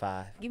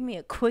 25. Give me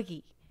a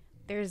quickie.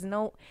 There's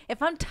no.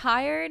 If I'm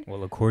tired,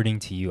 Well, according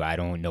to you, I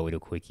don't know what a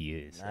quickie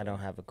is. I don't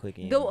have a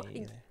quickie. in the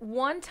me either.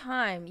 one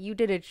time you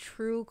did a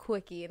true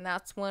quickie, and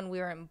that's when we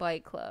were in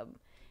bike club,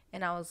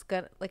 and I was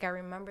gonna like I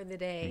remember the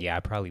day. Yeah, I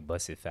probably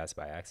busted fast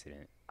by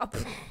accident. Oh,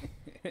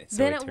 So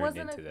Then it it turned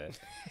wasn't into that.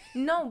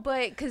 No,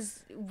 but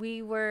because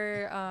we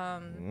were, I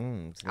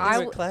I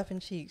were clapping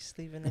cheeks,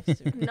 sleeping next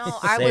to me. no,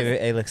 I Save was.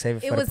 it. Hey, look, save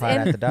it It for the was pod in.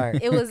 after dark.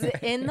 It was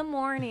in the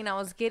morning. I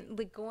was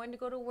going to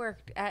go to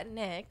work at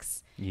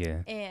Nick's,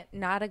 Yeah. and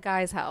not a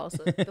guy's house.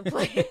 The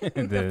place.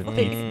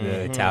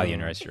 The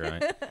Italian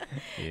restaurant.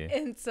 Yeah.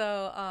 And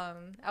so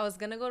I was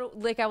gonna go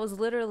to I was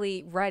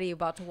literally ready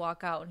about to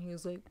walk out, and he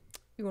was like,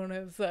 "You want to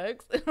have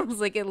sex?" And I was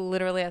like, "It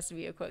literally has to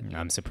be a quickie."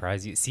 I'm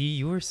surprised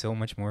you were so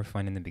much more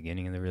fun in the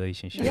beginning of the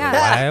relationship.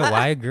 Yeah.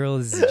 Why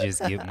girls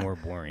just get more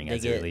boring They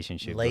as a get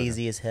relationship goes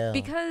lazy as hell.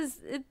 Because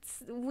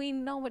we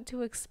know what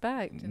to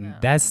expect. on?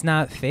 That's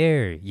not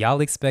fair.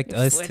 Y'all expect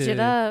us Switch to it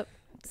up.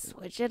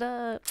 Switch it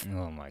up.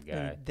 Oh my god.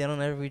 And they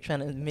don't ever be trying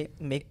to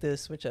make the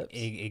switch ups.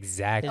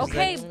 Exactly. It's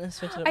Okay, like, "Let's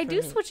switch it up I for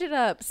do me." switch it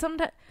up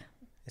sometimes.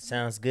 It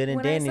sounds good and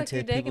When I dandy suck your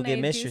until dick people and get I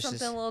do mistresses.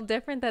 something a little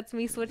different, that's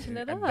me switching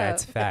it up.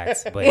 That's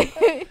facts. But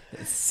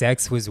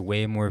sex was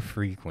way more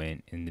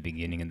frequent in the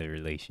beginning of the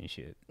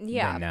relationship.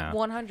 Yeah, than now.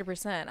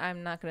 100%.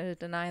 I'm not going to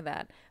deny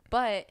that.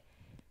 But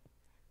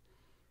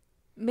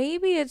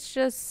maybe it's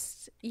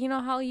just,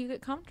 how you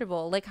get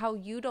comfortable. Like how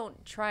you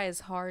don't try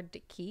as hard to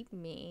keep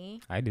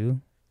me. I do.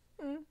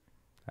 Mm.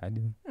 I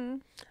do.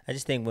 I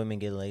just think women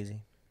get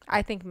lazy.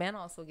 I think men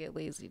also get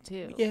lazy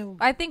too. Yeah.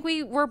 I think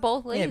we're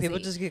both lazy. Yeah, people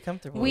just get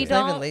comfortable. We It's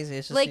not don't even lazy.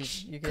 It's just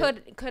like. you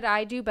get, Could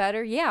I do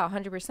better? Yeah,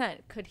 100%.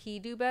 Could he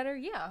do better?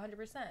 Yeah,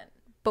 100%.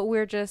 But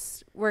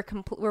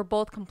we're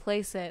both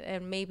complacent,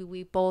 and maybe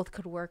we both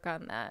could work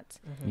on that.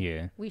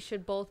 Yeah. We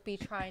should both be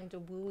trying to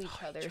woo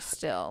each other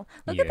still.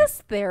 Look Yeah. at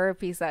this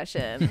therapy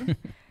session.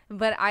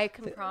 But I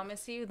can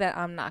promise you that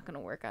I'm not going to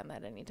work on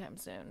that anytime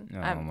soon. Oh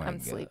I'm my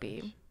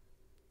sleepy.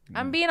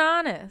 I'm being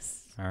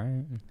honest. All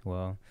right.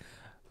 Well,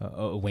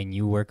 when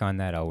you work on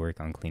that, I'll work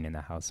on cleaning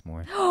the house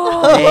more.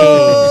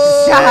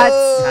 Hey,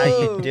 that's how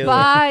you do it.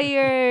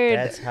 Fired.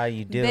 That's how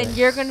you do Then it.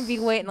 you're going to be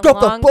waiting a drop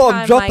the long bomb,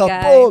 time, drop my the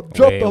guy. bomb,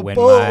 drop the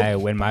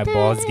bomb. When my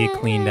balls get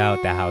cleaned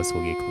out, the house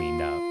will get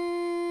cleaned out.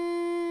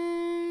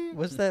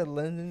 What's that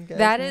London guy?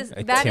 That is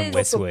Tim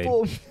Westwood.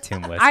 boom.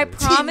 Tim Westwood. I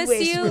promise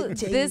you, Westwood,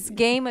 this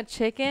game of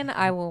chicken,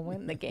 I will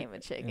win the game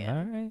of chicken.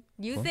 All right.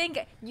 You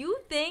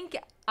think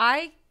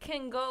I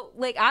can go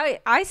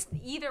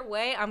either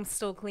way, I'm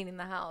still cleaning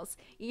the house.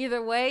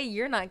 Either way,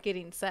 you're not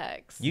getting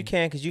sex. You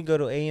can, because you can go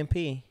to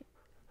A&P,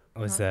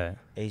 What's that?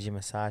 Asian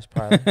Massage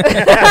Parlor.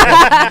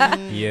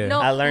 Yeah. No,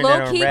 I learned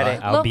that on low-key,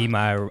 Reddit. I'll be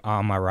my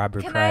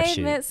Robert Can I Kraft shit.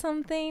 admit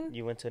something?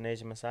 You went to an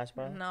Asian Massage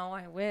Parlor? No,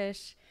 I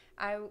wish.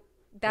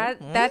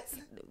 That's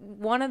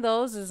one of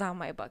those is on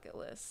my bucket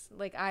list.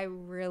 Like I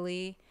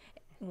really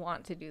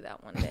want to do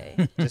that one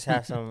day. Just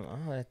have some.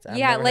 I've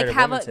Yeah, never like heard a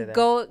have woman say that.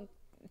 go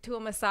to a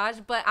massage,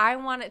 but I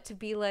want it to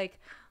be like,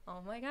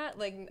 oh my god,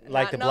 like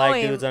Like not the black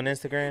knowing, dudes on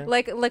Instagram.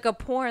 like a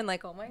porn,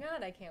 like oh my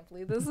god, I can't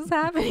believe this is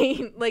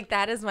happening. Like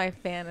that is my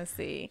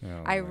fantasy. Oh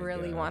I my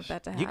really want gosh.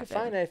 that to happen. You can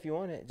find that if you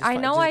want it. Just I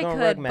find- know just I go on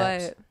could, Rub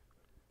Maps.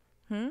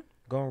 but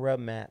Go on Rub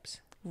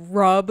Maps.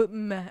 rub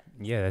mat.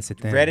 Yeah, that's the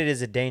thing. Reddit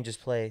is a dangerous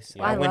place.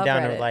 Yeah. I I went love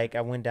down Reddit. to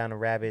I went down a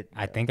rabbit.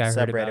 I think I heard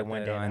subreddit about one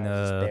that day on and I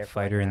was just there for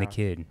Fighter like and the an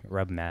hour. Kid.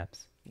 Rub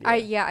maps.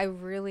 I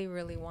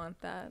really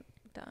want that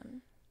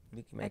done.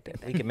 We can I make think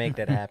that. We can make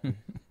that happen.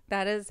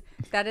 That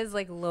is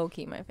like low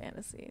key my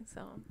fantasy.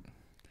 So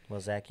Well,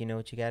 Zach, you know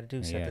what you got to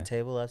do. Set Yeah. the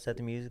table up, set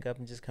the music up,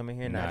 and just come in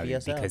here and Nah, not be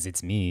yourself. because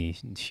it's me,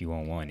 she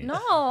won't want it.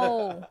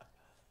 no.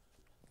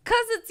 Cause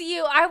it's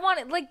you. I want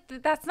it. Like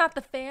that's not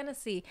the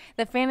fantasy.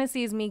 The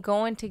fantasy is me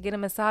going to get a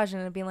massage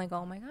and it being like,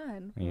 oh my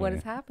god, what Yeah.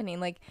 is happening?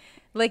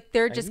 Like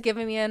they're just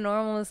giving me a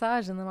normal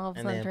massage and then all of a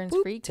and sudden then turns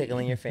boop, freaky.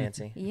 tickling your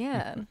fancy.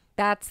 Yeah,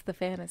 that's the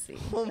fantasy.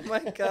 Oh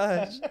my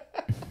gosh.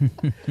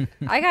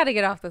 I got to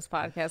get off this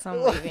podcast.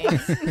 I'm leaving.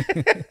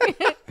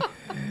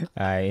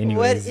 All right, What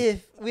anyways.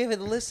 if we have a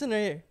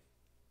listener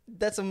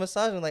that's a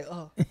massage and like,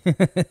 oh,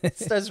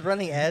 starts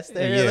running ads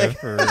there? Yeah, Like,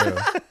 for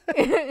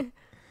real.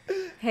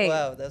 Hey,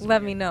 Wow, that's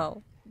let weird. me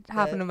know.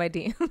 Hop That- into my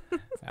DM. All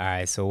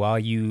right, so while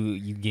you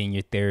getting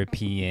your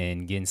therapy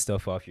and getting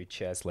stuff off your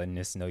chest, letting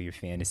us know your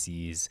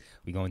fantasies,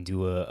 we're gonna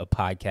do a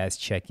podcast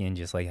check-in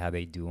just like how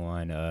they do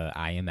on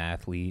I Am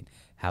Athlete.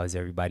 How is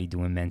everybody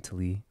doing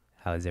mentally?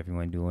 How is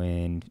everyone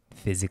doing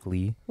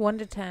physically? 1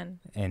 to 10.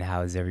 And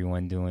how is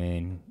everyone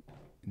doing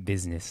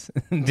business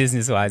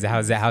wise?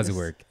 How's it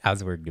work?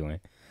 How's work doing?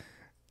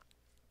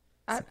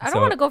 I So-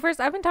 don't want to go first.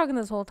 I've been talking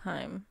this whole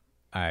time.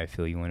 All right,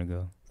 Phil, you want to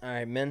go? All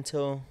right,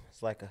 mental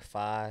is like a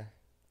 5.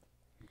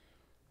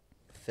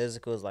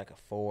 Physical is like a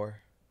 4.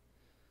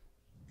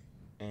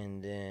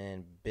 And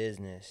then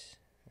business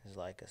is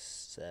like a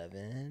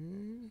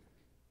 7.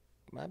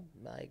 I'm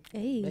like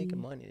Hey. making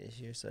money this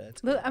year, so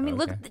that's Look, good. I mean,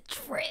 look Okay. at the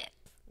trip.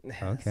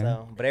 Okay.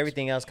 So, but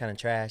everything else kind of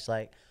trash.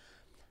 Like,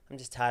 I'm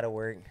just tired of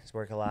work. It's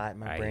work a lot.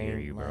 My I brain, hear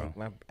you, bro.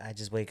 like, I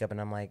just wake up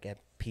and I'm like at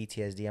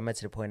PTSD. I'm at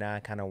to the point now I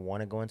kind of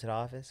want to go into the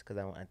office because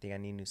I think I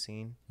need a new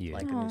scene, Yeah.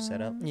 like a new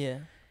setup. Yeah.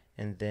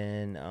 And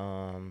then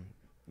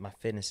my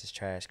fitness is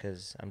trash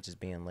because I'm just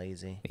being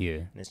lazy. Yeah,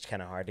 And it's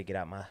kind of hard to get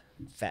out my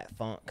fat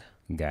funk.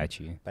 got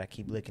you. But I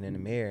keep looking in the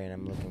mirror and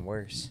I'm looking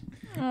worse.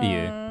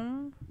 Yeah.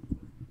 Aw.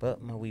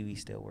 But my wee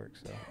still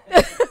works.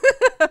 So.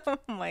 Oh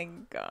my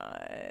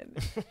god.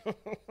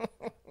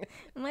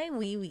 My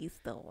wee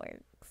still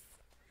works.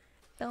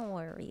 Don't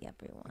worry,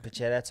 everyone. But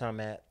yeah, that's how I'm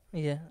at.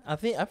 Yeah, I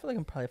feel like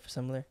I'm probably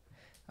similar.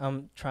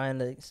 I'm trying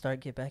to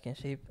get back in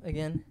shape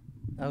again.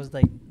 I was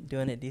like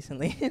doing it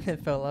decently and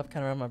it fell off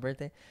kind of around my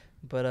birthday.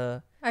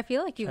 But I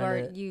feel like you've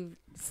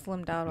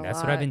slimmed out a lot. That's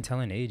what I've been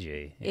telling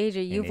AJ.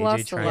 AJ, you've AJ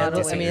lost a tried lot to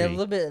of weight. I mean, a disagree.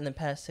 little bit in the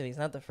past 2 weeks,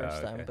 not the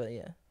first okay. time, but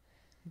yeah.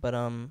 But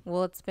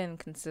Well, it's been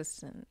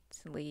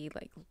consistently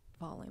like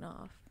falling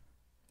off.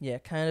 yeah,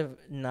 kind of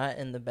not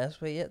in the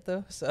best way yet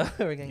though. So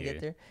we're gonna Yeah.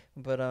 get there.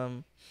 But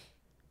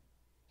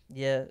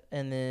yeah,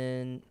 and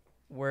then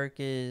work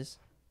is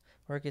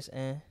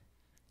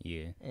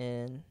Yeah.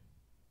 and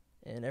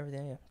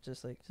everything. Yeah,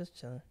 just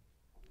chilling.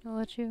 I'll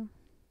let you.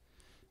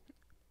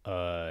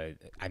 I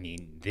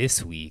mean,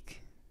 this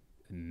week,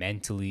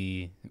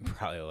 mentally,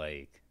 probably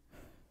like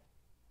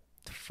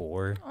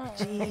 4.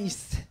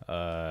 Jeez,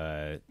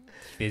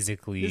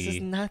 Physically. this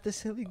is not the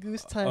silly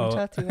goose time. Oh,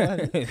 Tati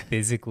wanted.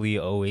 physically,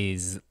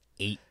 always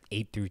 8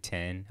 through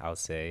 10. I'll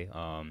say.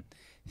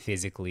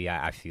 Physically,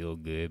 I feel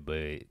good,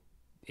 but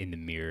in the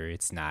mirror,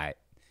 it's not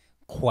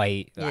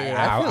quite.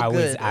 Yeah, I feel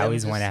good. I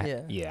always want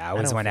just- to. yeah. I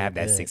always don't want to feel have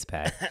that good.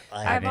 6-pack.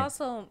 I've haven't-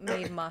 also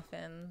made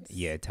muffins.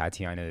 Yeah,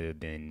 Tatiana have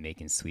been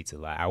making sweets a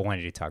lot. I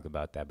wanted to talk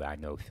about that, but I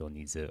know Phil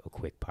needs a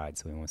quick pod,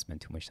 so we won't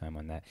spend too much time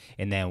on that.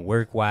 And then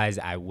work-wise,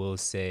 I will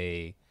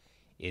say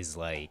is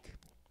like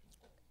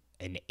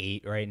an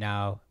 8 right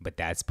now, but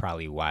that's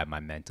probably why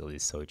my mental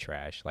is so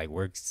trash. Like,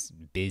 work's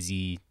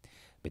busy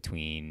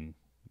between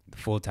the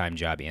full-time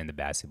job and the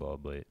basketball,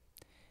 but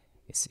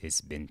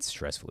it's been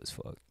stressful as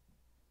fuck.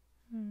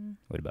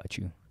 What about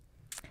you?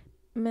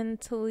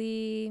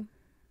 Mentally,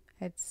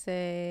 I'd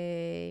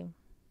say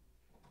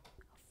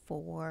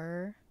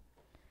 4.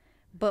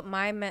 But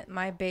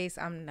my base,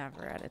 I'm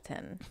never at a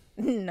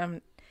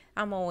 10.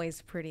 I'm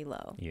always pretty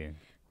low. Yeah.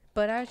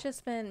 But I've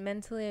just been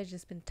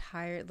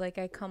tired. Like,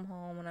 I come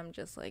home and I'm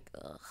just like,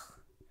 ugh.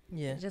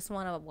 Yeah. I just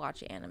want to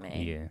watch anime.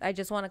 Yeah. I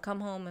just want to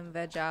come home and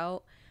veg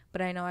out.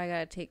 But I know I got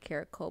to take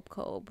care of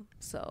Kobe.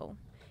 So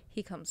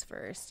he comes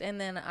first. And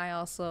then I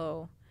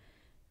also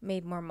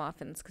made more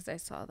muffins because I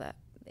saw that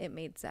it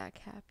made Zach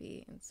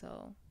happy. And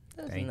so.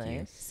 That's Thank you.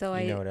 nice. So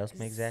You know what else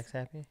makes Zach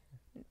happy?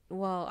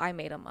 Well, I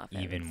made a muffin.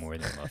 Even more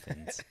than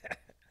muffins.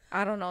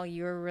 I don't know.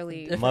 You were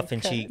really.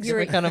 Muffin cheeks.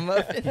 You're- Different kind of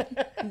muffin.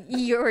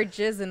 You were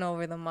jizzing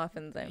over the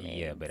muffins I made.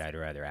 Yeah, but I'd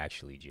rather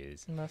actually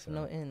jizz. Muffin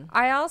no in.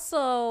 I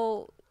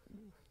also.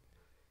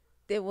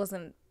 It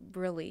wasn't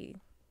really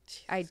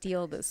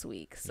ideal this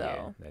week. So,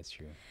 Yeah, that's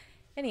true.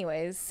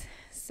 anyways,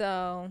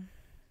 so.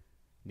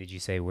 Did you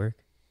say work?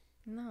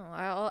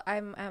 No,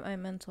 I'm at my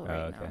mental right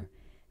okay. now.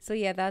 So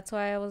yeah, that's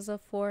why I was a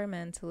 4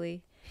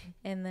 mentally.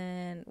 And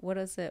then what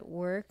is it?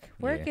 Work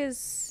Yeah.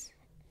 is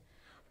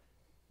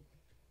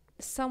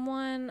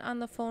someone on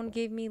the phone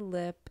gave me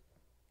lip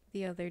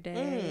the other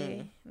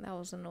day. That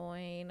was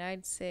annoying.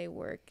 I'd say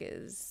work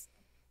is,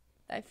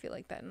 I feel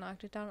like that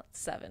knocked it down.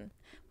 7.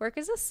 Work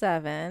is a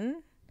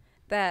 7.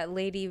 That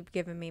lady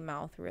giving me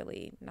mouth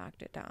really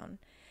knocked it down.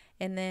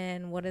 And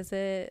then what is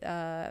it?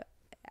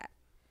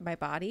 My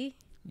body.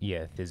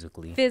 Yeah,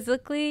 physically.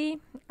 Physically,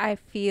 I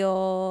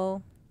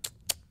feel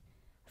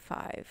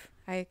 5.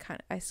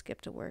 I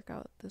skipped a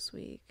workout this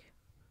week.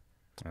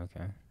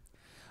 Okay.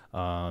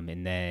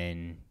 And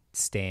then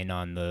staying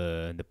on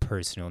the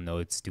personal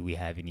notes, do we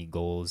have any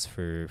goals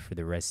for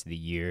the rest of the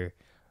year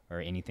or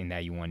anything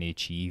that you want to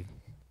achieve?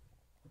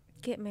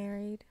 Get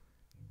married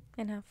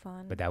and have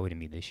fun. But that wouldn't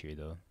be this year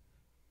though.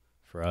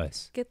 For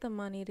us. Get the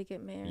money to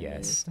get married.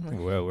 Yes.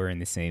 We're in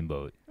the same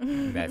boat.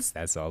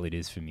 That's all it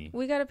is for me.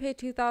 We gotta pay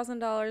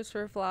 $2,000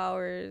 for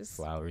flowers.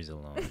 Flowers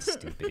alone,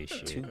 stupid as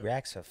shit. 2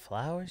 racks of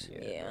flowers?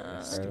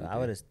 Yeah. Bro, I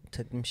would have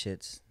took them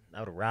shits.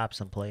 I would have robbed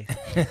someplace.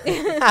 I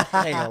ain't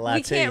gonna lie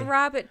We to can't you.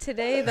 rob it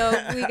today though.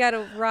 We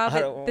gotta rob I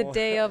it don't the want-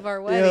 day of our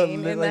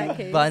wedding. In that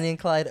case. Bonnie and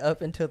Clyde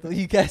up until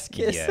you guys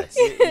kiss. Yes.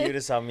 You would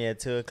have saw me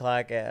at 2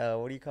 o'clock at,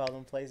 what do you call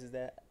them places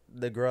that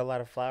the grow a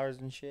lot of flowers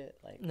and shit?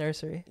 Like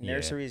Nursery. Yeah.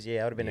 nurseries?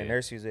 Yeah, I would have been in Yeah.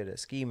 nurseries with a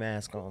ski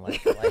mask on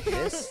like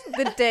this.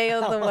 The day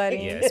of the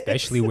wedding. Yeah,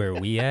 especially where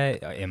we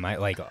at. Am I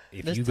like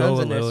if There's you go tons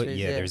a of little? nurseries,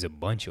 Yeah, yeah. there's a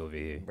bunch over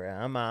here. Bruh,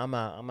 I'm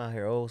out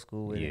here old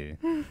school with it.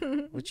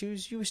 Yeah, But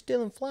you was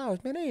stealing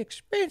flowers, man. They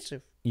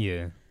expensive.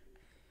 yeah.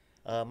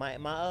 My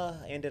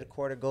end of the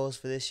quarter goals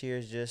for this year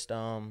is just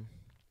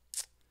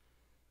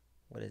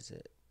what is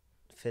it?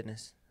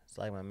 Fitness. It's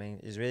like my main.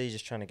 It's really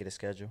just trying to get a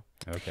schedule.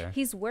 Okay.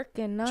 He's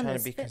working on Trying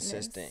his to be fitness.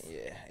 consistent.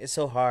 Yeah, it's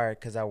so hard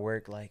because I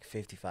work like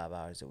 55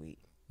 hours a week,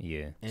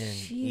 Yeah. and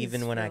Jeez,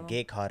 even when I Phil.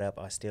 get caught up,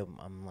 I'm still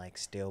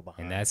behind.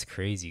 And that's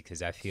crazy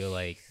because I feel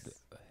like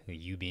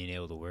you being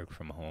able to work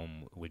from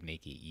home would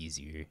make it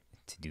easier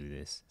to do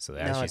this. So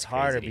that's no, just it's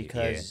harder crazy to-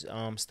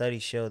 because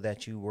studies show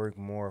that you work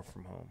more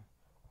from home.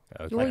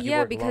 yeah. Okay. Well, Like, you yeah,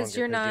 work because longer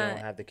you're you not. don't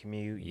have the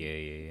commute. Yeah,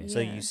 yeah, yeah. So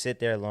Yeah. you sit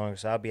there longer.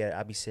 So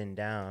I'll be sitting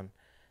down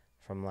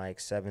from like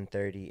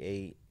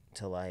 7:38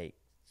 to like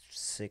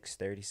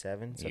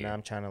 6:37. So Yeah. now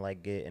I'm trying to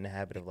like get in the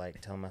habit of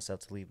like telling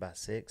myself to leave by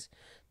 6.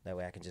 That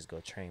way I can just go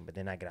train. But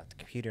then I get off the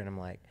computer and I'm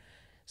like,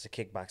 it's a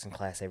kickboxing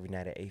class every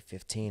night at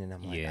 8:15, and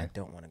I'm like, I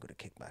don't want to go to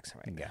kickboxing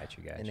right now. Got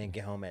you. And then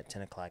get home at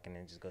 10 o'clock and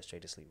then just go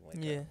straight to sleep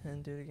and wake up.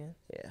 and do it again.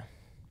 Yeah.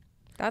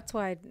 That's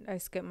why I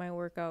skipped my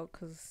workout,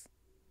 because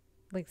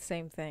like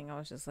same thing. I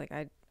was just like,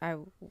 I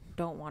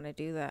don't want to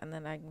do that, and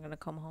then I'm gonna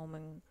come home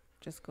and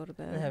just go to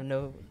bed. I have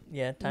no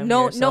time.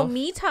 No to yourself.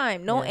 me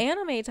time. No Yeah.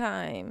 anime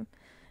time.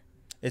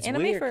 It's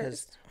Anime weird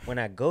because first. when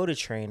I go to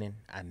training,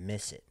 I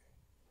miss it.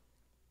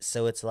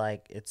 So it's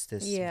like, it's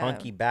this Yeah.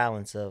 funky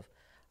balance of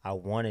I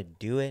want to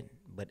do it,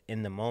 but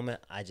in the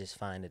moment, I just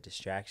find a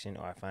distraction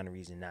or I find a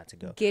reason not to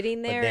go.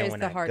 Getting there but then is when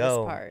the I hardest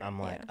go, part. I'm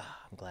like, yeah.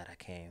 I'm glad I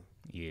came.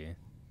 Yeah.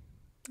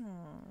 Aw.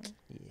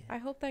 Yeah. I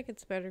hope that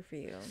gets better for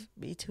you.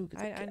 Me too,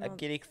 because I I'm know.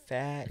 getting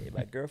fat and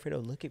my girlfriend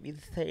don't look at me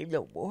the same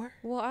no more.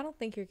 Well, I don't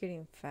think you're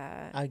getting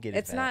fat. I get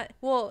It's fat. not.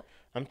 Well,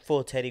 I'm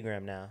full Teddy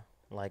Graham now.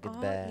 Like, it's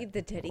bad.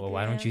 the titty. Well,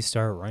 why don't you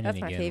start running That's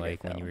my again, favorite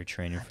like when you film. were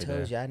training I for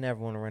told the? you, I never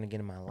want to run again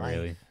in my life.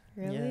 Really?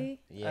 Really?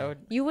 Yeah.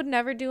 You would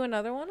never do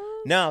another one of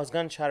those? No, I was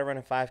gonna try to run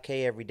a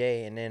 5K every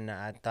day, and then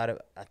I thought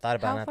about How it,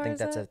 and I far think is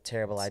that's that? a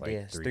terrible It's idea.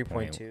 like It's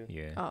 3.2.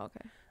 Yeah. Oh, okay.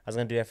 I was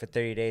gonna do that for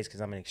 30 days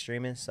because I'm an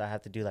extremist, so I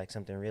have to do like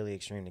something really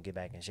extreme to get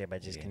back in shape. I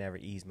just can never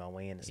ease my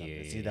way into something.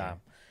 It's either Yeah.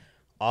 I'm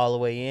all the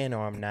way in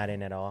or I'm not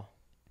in at all.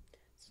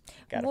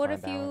 Gotta What find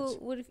if balance.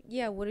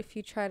 what if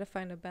you try to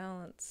find a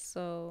balance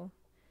so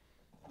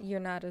you're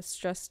not as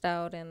stressed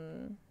out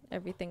and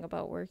everything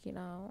about working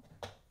out?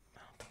 I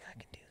don't think I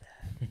can do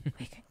that.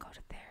 We can go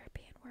to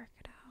therapy and work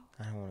it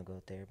out. I don't want to go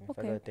to therapy. If I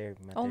Okay. go to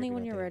therapy, my Only therapy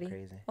when gonna you're think I'm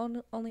ready. Crazy.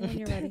 Only when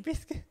you're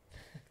ready.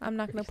 I'm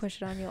not gonna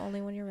push it on you.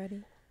 Only when you're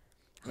ready.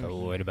 So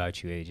what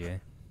about you, AJ?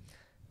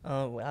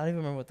 Well, I don't even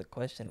remember what the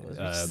question was.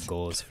 We just-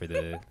 Goals for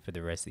the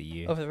rest of the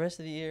year. Oh, for the rest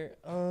of the year,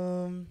 I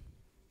don't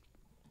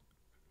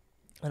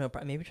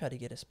know. Maybe try to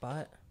get a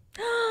spot.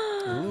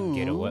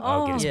 Get a what?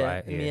 Oh. Oh, get a Yeah,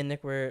 spot. me Yeah. and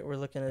Nick we're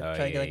looking to Oh,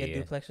 try to get yeah, like a yeah.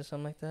 duplex or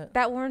something like that.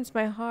 That warms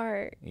my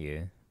heart.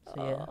 Yeah. So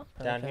yeah, Oh.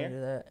 probably Down try to here?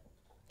 do that.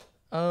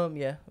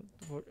 Yeah.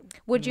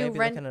 Would you Maybe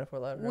rent? looking at a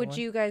Fort Lauderdale Would one.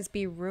 you guys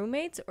be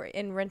roommates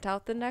and rent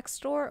out the next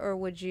door, or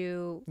would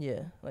you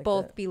Yeah, like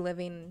both that. be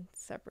living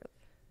separately?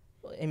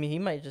 Well, I mean, he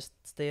might just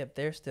stay up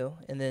there still,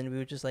 and then we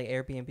would just like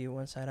Airbnb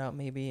one side out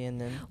maybe, and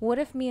then What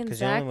if me and Because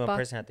Zach? only one bought-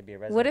 person have to be a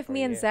resident. What if for a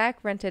me and year.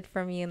 Zach rented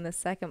from you in the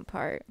second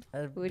part?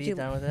 I'd Would be you-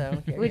 down with that. I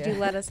don't care. Would yeah. you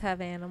let us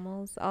have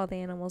animals? All the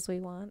animals we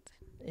want.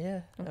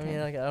 Yeah, I Okay. mean,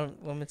 like I don't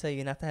want to tell you,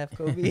 you have to have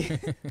Kobe.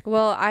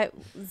 Well,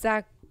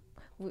 Zach,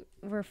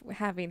 we're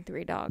having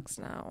 3 dogs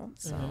now,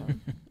 so Mhm.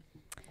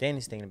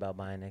 Danny's thinking about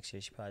buying next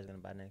year. She probably gonna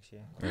buy next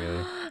year.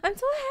 Really? I'm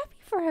so happy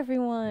for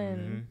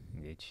everyone.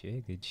 Good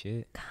shit. Good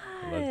shit.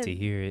 God, Love to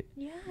hear it.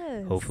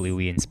 yes. Hopefully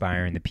we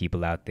inspiring the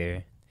people out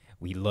there.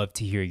 We love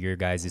to hear your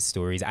guys'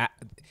 stories.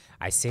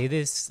 I say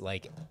this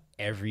like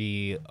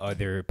every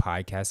other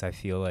podcast. I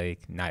feel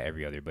like not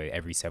every other, but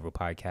every several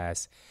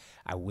podcasts.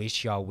 I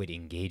wish y'all would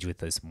engage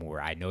with us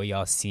more. I know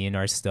y'all seeing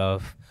our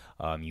stuff.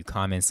 You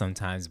comment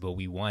sometimes, but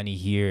we want to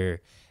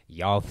hear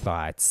y'all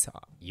thoughts,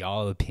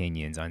 y'all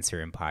opinions on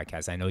certain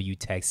podcasts. I know you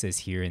text us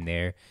here and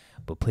there,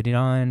 but put it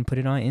on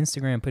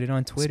Instagram, put it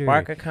on Twitter.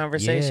 Spark a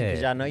conversation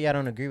because Yeah. y'all know y'all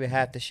don't agree with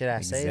half the shit I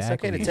say. It's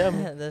okay to Exactly. tell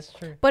me. Yeah, that's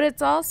true. But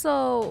it's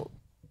also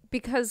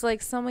because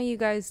like some of you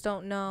guys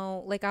don't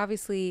know, like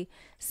obviously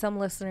some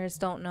listeners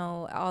don't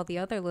know all the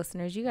other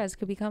listeners. You guys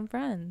could become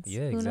friends.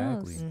 Yeah, Who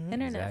exactly. knows? Mhm.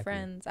 Internet Exactly.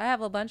 friends. I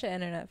have a bunch of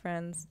internet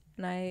friends,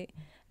 and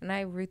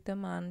I root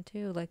them on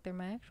too, like they're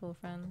my actual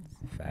friends.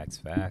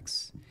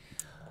 Facts.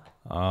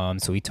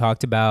 So we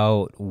talked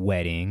about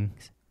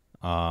weddings.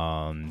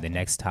 The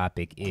next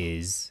topic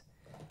is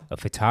a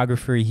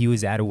photographer. He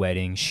was at a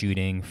wedding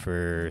shooting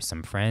for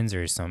some friends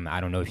or I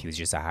don't know if he was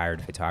just a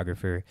hired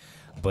photographer,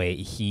 but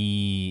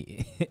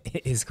he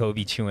is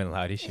Kobe chewing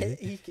loud as shit.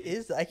 He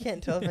is. I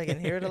can't tell if I can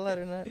hear it a lot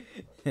or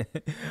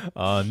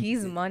not.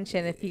 He's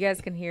munching. If you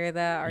guys can hear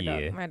that,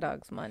 Yeah. my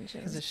dog's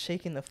munching. Because it's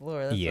shaking the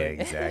floor. That's Yeah, like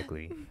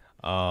exactly.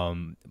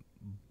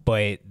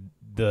 But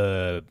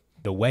the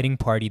wedding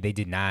party, they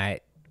did not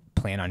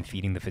plan on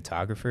feeding the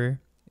photographer,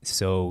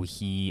 so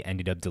he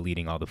ended up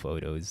deleting all the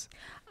photos.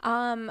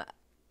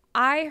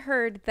 I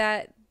heard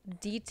that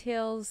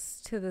details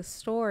to the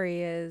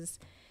story is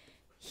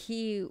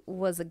he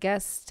was a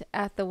guest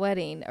at the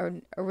wedding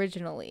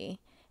originally,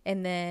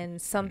 and then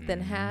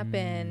something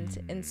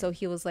happened, and so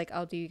he was like,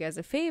 I'll do you guys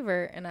a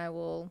favor and I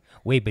will.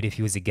 Wait, but if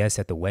he was a guest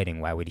at the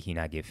wedding, why would he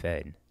not get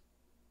fed?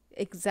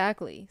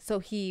 Exactly. So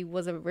he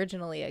was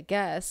originally a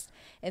guest,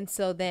 and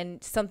so then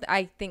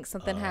I think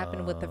something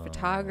happened with the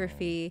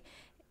photography,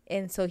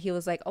 and so he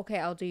was like, okay,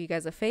 I'll do you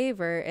guys a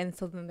favor, and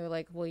so then they're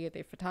like, well, you're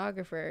the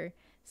photographer,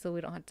 so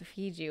we don't have to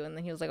feed you, and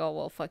then he was like, oh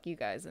well, fuck you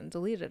guys, and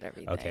deleted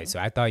everything. Okay, so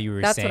I thought you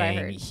were That's what I saying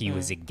heard. he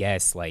was a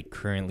guest, like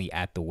currently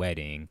at the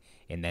wedding,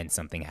 and then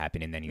something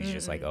happened, and then he was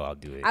just like, oh, I'll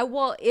do it.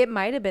 well, it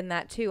might have been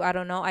that too. I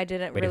don't know. I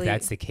didn't But really. if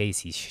that's the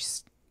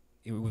case,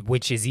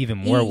 which is even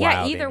more Yeah,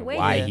 wild either and way,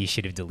 why yeah. he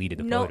should have deleted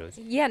the No, photos.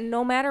 yeah,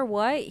 no matter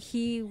what,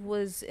 he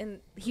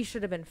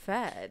should have been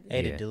fed.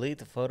 Hey, Yeah. to delete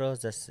the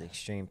photos, that's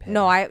extreme petty.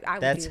 No, I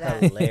would That's do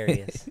that.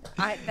 hilarious.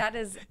 That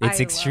is. It's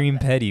I extreme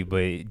love that. petty,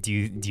 but do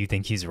you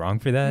think he's wrong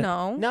for that?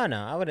 No. No,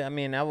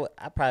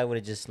 I probably would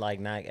have just like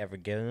not ever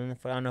given them the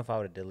photo. I don't know if I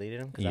would have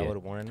deleted them because I Yeah. would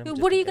have wanted them.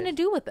 What are you gonna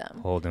do with them?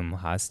 Hold him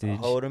hostage.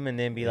 Hold them and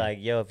then be like,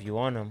 yo, if you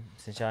want them,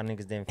 since y'all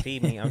niggas didn't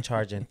feed me, I'm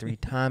charging 3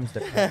 times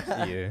the price.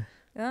 Yeah.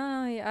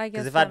 Oh, yeah, I guess.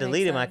 Because if I that makes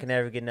delete them, I sense. can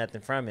never get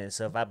nothing from it.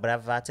 So if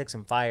I took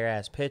some fire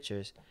ass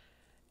pictures,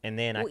 and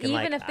then I Well, can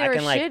even like if they were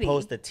shitty.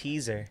 post a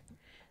teaser,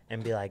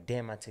 and be like,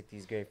 damn, I took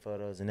these great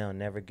photos, and they'll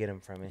never get them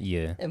from it.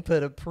 Yeah. And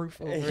put a proof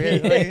over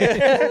it.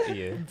 Like,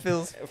 Yeah.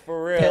 Phil's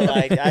For real,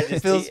 like I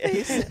just Phil's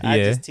face. I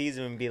Yeah. just tease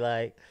them and be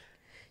like,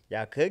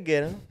 y'all could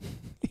get them.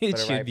 It the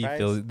should right be price.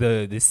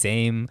 the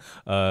same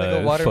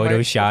a watermark,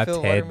 photoshopped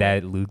Phil head watermark.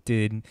 that Luke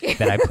did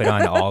that I put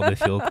on all the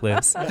Phil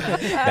clips.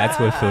 That's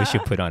what Phil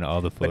should put on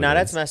all the photos. But now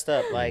that's messed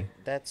up. Like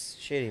that's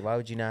shitty. Why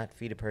would you not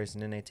feed a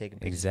person and they take a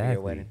picture for Exactly.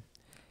 your wedding?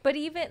 But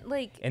even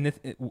like, And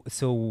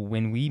so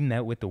when we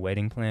met with the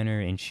wedding planner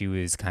and she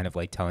was kind of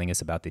like telling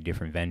us about the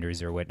different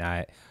vendors or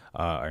whatnot,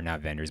 or not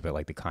vendors, but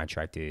like the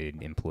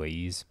contracted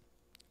employees,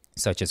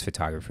 such as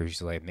photographers,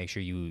 she's like, make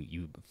sure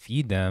you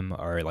feed them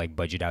or like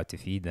budget out to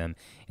feed them.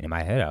 And in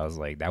my head, I was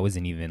like, that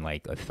wasn't even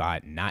like a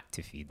thought not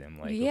to feed them.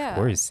 Like, Yeah. of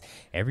course,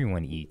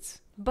 everyone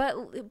eats.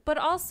 but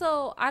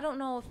also, I don't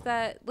know if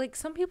that like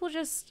some people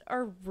just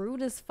are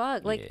rude as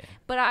fuck. Like, Yeah.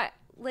 but I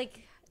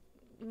like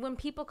when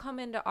people come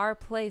into our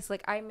place,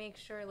 like I make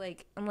sure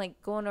like I'm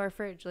like go into our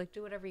fridge, like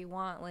do whatever you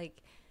want,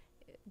 like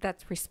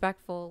that's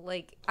respectful.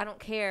 Like I don't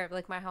care.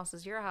 Like my house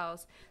is your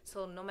house,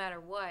 so no matter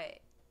what.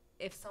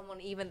 If someone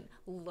even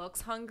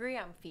looks hungry,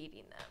 I'm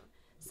feeding them.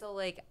 So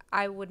like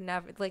I would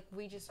never like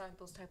we just aren't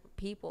those type of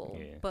people.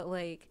 Yeah. But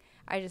like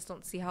I just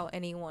don't see how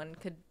anyone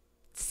could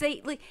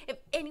say like if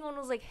anyone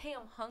was like, "Hey,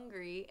 I'm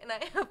hungry," and I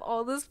have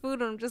all this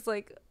food, and I'm just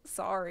like,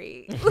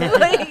 "Sorry,"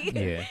 like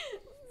Yeah.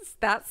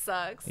 that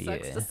sucks.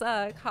 Sucks Yeah. to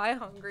suck. Hi,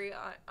 hungry.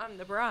 I'm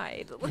the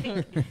bride.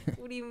 Like,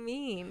 what do you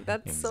mean?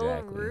 That's so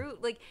Exactly.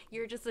 rude. Like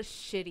you're just a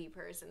shitty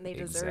person. They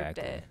deserved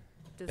Exactly. it.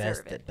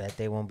 Deserve it. Bet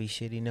they won't be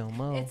shitty no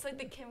more. It's like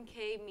the Kim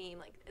K meme.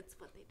 Like it's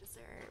what they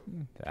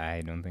deserve. I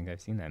don't think I've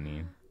seen that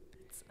meme.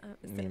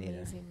 It's Me an neither.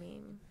 amazing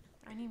meme.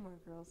 I need more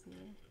girls here.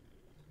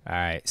 All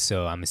right,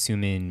 so I'm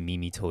assuming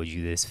Mimi told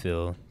you this,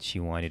 Phil. She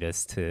wanted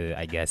us to,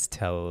 I guess,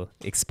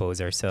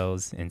 expose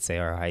ourselves and say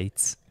our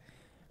heights.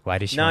 Why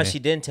did she? No, wanna- she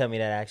didn't tell me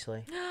that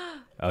actually.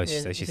 Oh, Yeah,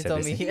 so she she said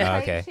told this. me. Oh,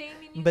 okay.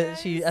 But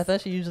I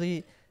thought she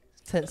usually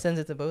sends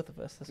it to both of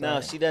us. That's No, why.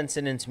 she doesn't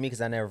send it to me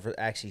because I never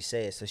actually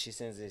say it. So she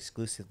sends it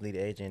exclusively to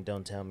AJ and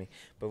don't tell me.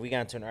 But we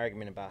got into an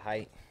argument about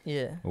height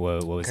Yeah.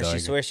 What was the because she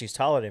argument? swears she's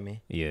taller than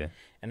me, Yeah.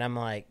 and I'm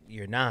like,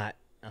 "You're not.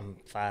 I'm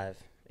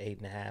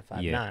 5'8.5",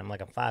 5'9". Yeah. I'm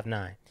like, "I'm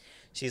 5'9".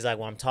 She's like,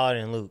 "Well, I'm taller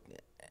than Luke,"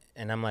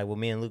 and I'm like, "Well,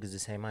 me and Luke is the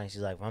same height."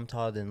 She's like, "Well, I'm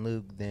taller than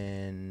Luke,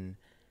 then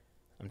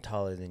I'm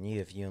taller than you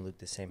if you and Luke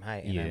the same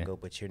height." And I Yeah. go,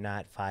 "But you're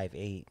not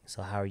 5'8",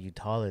 so how are you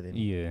taller than me?"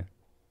 Yeah.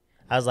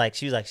 I was like,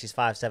 she was like, she's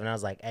 5'7". I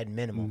was like, at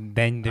minimum.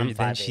 Then I'm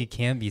then she 5'8".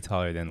 can't be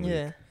taller than Luke.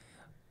 Yeah.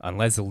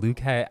 Unless Luke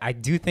had, I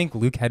do think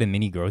Luke had a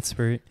mini growth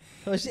spurt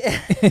Oh, she-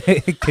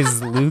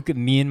 because Luke,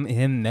 me and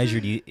him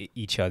measured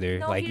each other.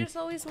 No, like he just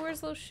always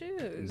wears those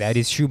shoes. that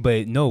is true,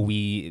 but no,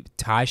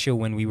 Tasha,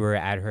 when we were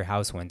at her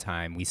house one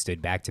time, we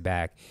stood back to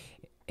back,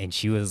 and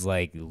she was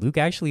like, Luke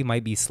actually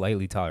might be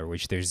slightly taller,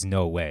 which there's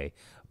no way,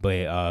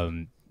 but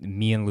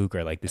me and Luke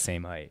are like the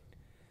same height,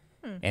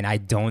 and I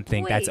don't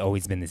think that's Wait.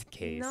 always been the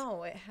case.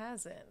 No, it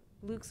hasn't.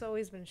 Luke's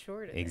always been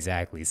shorter.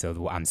 Exactly.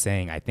 So I'm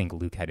saying I think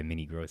Luke had a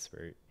mini growth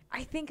spurt.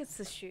 I think it's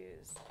the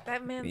shoes.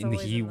 That man's And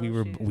always in we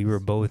those were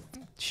shoes. both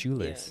Yeah.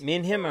 shoeless. Me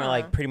and him are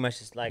like pretty much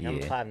just like, I'm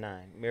Yeah.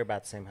 5'9". We're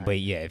about the same height. But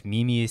yeah, if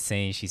Mimi is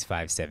saying she's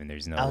 5'7",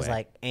 there's no way. I was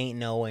like, ain't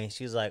no way. And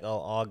she was like, oh,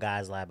 all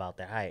guys lie about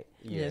their height.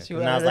 Yeah, she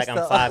And I was like, I'm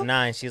wanted us to-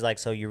 5'9". She's like,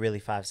 so you're really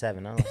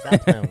 5'7". I was like,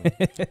 stop playing with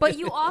me. But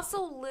you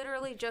also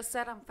literally just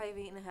said I'm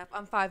 5'8.5".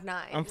 I'm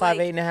 5'9". I'm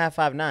 5'8.5",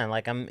 5'9".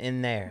 Like, I'm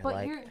in there. But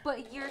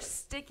Like, you're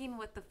sticking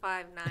with the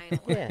 5'9".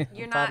 Yeah,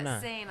 You're I'm not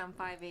 5'9". saying I'm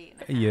 5'8.5".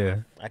 yeah.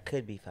 I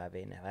could be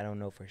 5'8.5". I don't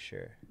know for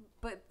sure.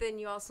 But then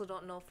you also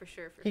don't know for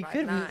sure for He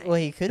could 5'9". be. Well,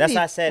 he could That's be.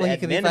 why I said well, he at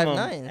could minimum.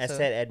 be 5'9", I so-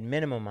 said at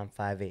minimum I'm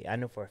 5'8". I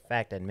know for a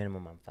fact at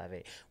minimum I'm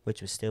 5'8",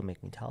 which would still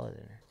make me taller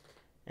than her.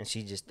 And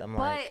she just, I'm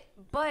like,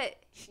 But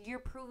you're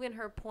proving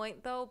her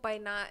point though by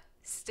not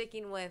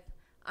sticking with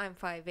I'm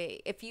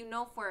 5'8". If you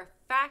know for a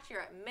fact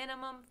you're at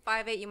minimum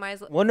 5'8", you might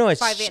as well. well, no, it's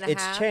 5'8.5".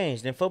 it's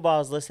changed. In football,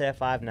 it's listed at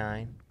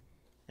 5'9",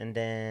 and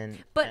then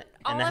But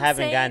all and I I'm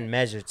haven't saying- gotten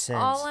measured since.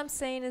 All I'm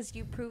saying is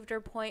you proved her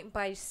point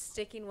by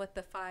sticking with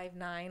the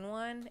 5'9"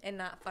 one and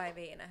not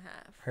 5'8.5".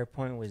 Her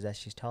point was that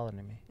she's taller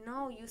than me.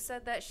 No, you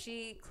said that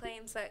she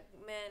claims that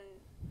men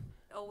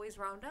always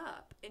round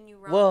up, and you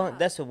round Well, up.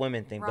 that's a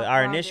women thing. But Round-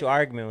 our rounded initial up.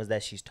 argument was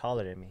that she's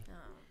taller than me, Oh.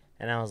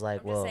 and I was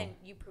like, I'm well, just saying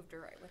you proved her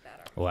right with that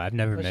argument. Well, I've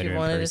never Well, met she her in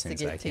wanted us person, to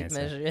so I get tape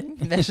can't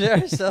say. measure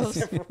ourselves,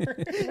 Wait,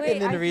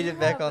 and then I read do it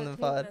back have on a the tape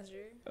pod. measure.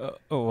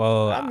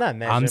 Well, I'm not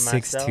measuring I'm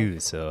myself.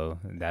 6'2", so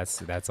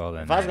that's all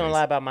that If I was gonna matters.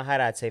 lie about my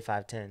height, I'd say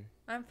 5'10".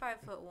 I'm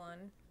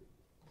 5'1".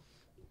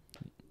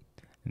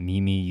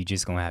 Mimi, you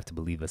just gonna have to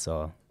believe us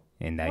all,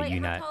 and that Wait,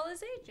 you how not. tall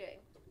is AJ?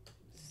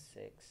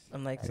 6.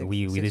 I'm like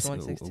We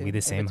 6'1", 6'2", the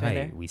in same between height.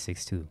 there. We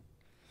 6'2".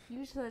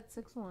 You said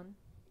 6'1".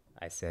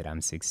 I said I'm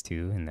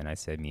 6'2", and then I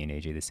said me and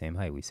AJ the same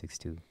height. We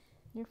 6'2".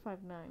 You're 5'9".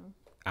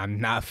 I'm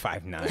not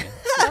 5'9".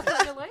 That's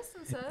what your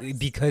license says.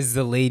 Because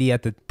the lady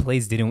at the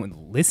place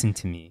didn't listen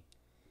to me.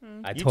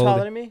 I You told taller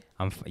her, than me?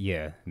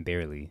 yeah,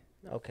 barely.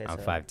 Okay, I'm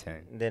so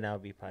 5'10". then I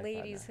would be probably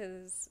Ladies, 5'9".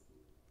 his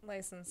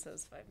license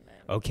says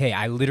 5'9". Okay,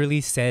 I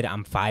literally said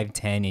I'm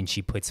 5'10", and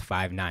she puts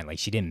 5'9". Like,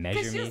 she didn't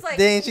measure She me. was like,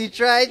 Then she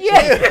tried Yeah.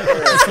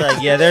 It's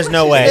like, yeah, there's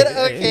no way.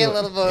 okay,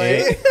 little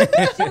boy.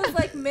 she was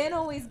like, men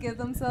always give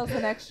themselves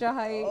an extra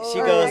height. She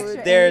or goes,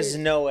 extra there's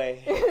age." no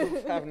way.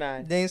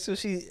 5'9". Dang, so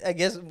I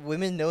guess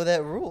women know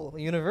that rule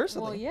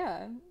universally. Well,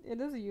 yeah, it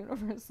is a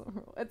universal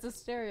rule. It's a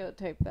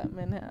stereotype that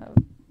men have.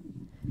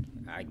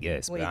 I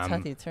guess, Wait, but I'm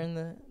Tati, turn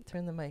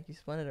the mic. You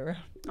spun it around.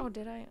 Oh,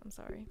 did I? I'm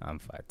sorry.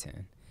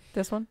 5'10".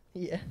 This one?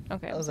 Yeah.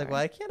 Okay. I was like,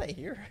 why can't I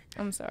hear her?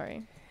 I'm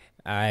sorry.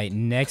 All right,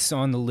 next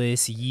on the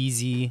list,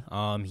 Yeezy.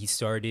 He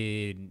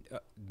started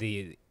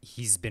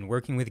he's been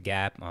working with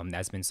Gap.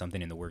 That's been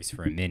something in the works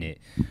for a minute,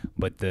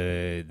 but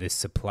the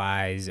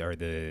supplies or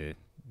the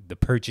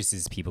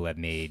purchases people have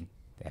made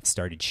have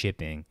started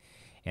shipping,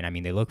 and I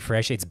mean they look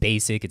fresh. It's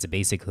basic. It's a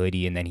basic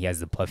hoodie, and then he has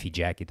the puffy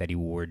jacket that he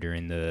wore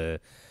during the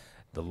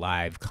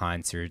live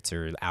concerts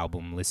or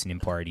album listening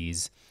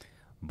parties.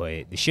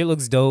 But the shit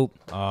looks dope.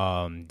 Do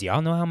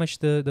y'all know how much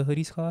the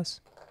hoodies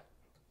cost?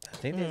 I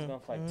think there's going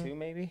for like 2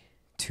 maybe.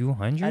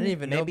 200? I didn't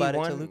even know Maybe about it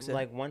one, till Luke said.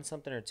 like 1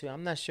 something or 2.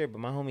 I'm not sure, but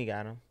my homie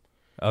got him.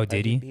 Oh,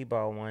 did he? He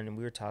borrowed one, and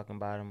we were talking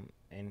about him,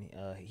 and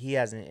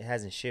it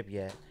hasn't shipped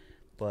yet,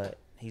 but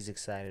he's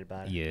excited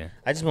about it. Yeah.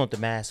 I just want the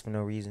mask for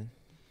no reason.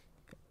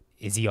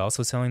 Is he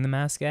also selling the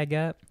mask at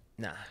Gap?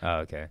 Nah, Oh,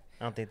 okay.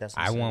 I don't think that's.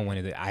 I want one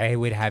of the. I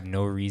would have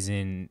no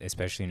reason,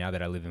 especially now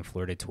that I live in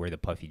Florida, to wear the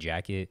puffy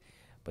jacket.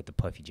 But the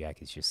puffy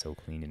jacket's just so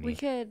clean to me. We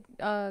could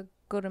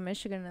go to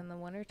Michigan in the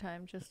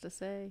wintertime just to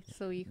say,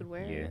 so you could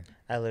wear Yeah. it.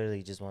 I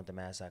literally just want the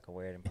mask so I can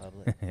wear it in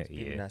public. People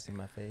Yeah. not see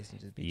my face and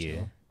just be Yeah.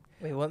 chill.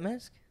 Wait, what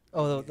mask?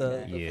 Oh,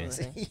 the Yeah.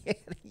 thing.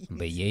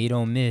 But yeah, you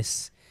don't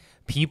miss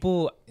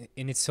people,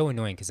 and it's so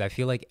annoying because I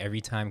feel like every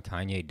time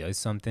Kanye does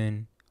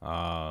something,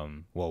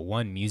 well,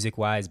 one music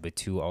wise, but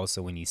two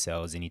also when he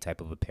sells any type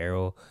of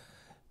apparel,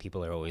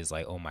 people are always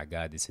like, "Oh my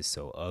God, this is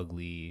so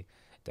ugly,"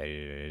 da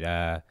da da da.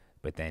 Da.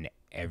 But then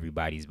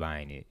everybody's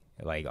buying it.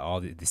 Like all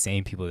the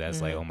same people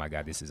that's like, "Oh my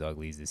God, this is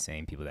ugly," is the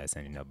same people that's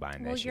ending up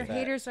buying Well, that your shit.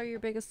 haters are your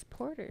biggest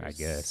supporters. I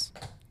guess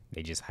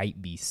they just hype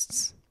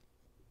beasts.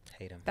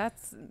 Hate him.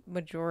 That's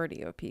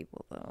majority of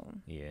people, though.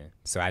 Yeah.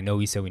 So I know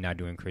we said we're not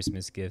doing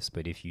Christmas gifts,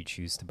 but if you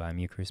choose to buy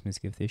me a Christmas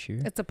gift this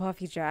year, It's a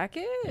puffy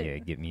jacket. yeah,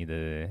 get me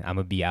I'm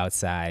gonna be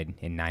outside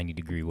in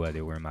 90-degree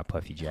weather wearing my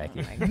puffy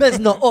jacket. Men's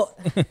not oh.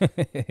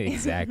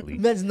 Exactly.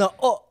 Men's not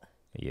oh.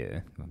 Yeah.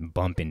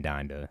 Bumping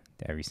Donda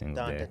every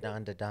single day.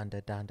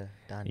 Donda.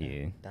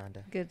 Yeah.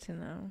 Donda. Good to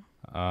know.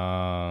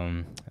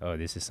 Oh,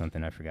 this is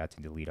something I forgot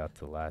to delete off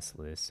the last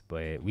list,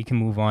 but we can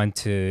move on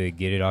to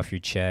get it off your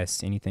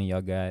chest. Anything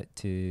y'all got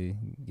to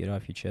get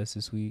off your chest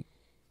this week?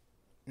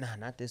 Nah,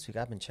 not this week.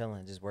 I've been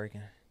chilling, just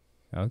working.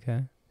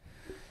 Okay.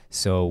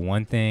 So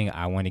one thing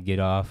I want to get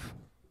off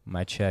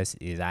my chest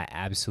is I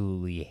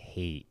absolutely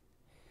hate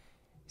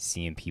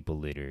seeing people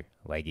litter.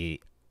 Like it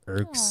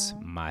irks Aw.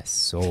 my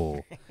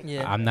soul.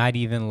 Yeah. I'm not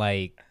even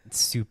like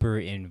super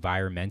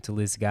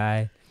environmentalist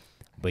guy,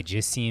 but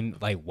just seem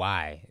like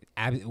why?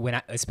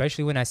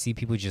 Especially when I see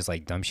people just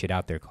like dump shit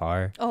out their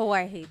car. Oh,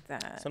 I hate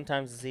that.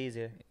 Sometimes it's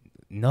easier.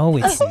 No,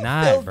 it's Phil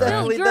not, bro.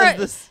 definitely You're does a-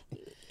 this.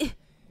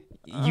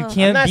 You I'm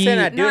can't not be saying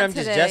I do it. Not I'm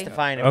just today.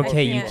 justifying it. okay.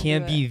 I You can't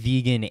can't do be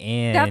vegan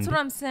and That's what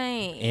I'm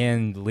saying.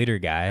 and litter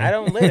guy. I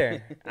don't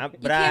litter. But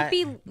you can't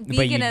be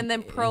vegan you- and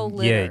then pro yeah,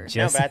 litter. No,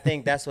 just but I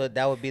think that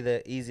would be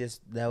the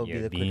easiest. That would Yeah,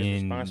 be the quickest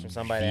being response from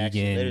somebody that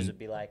actually vegan- litters. Would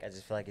be like, I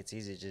just feel like it's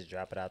easy to just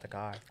drop it out the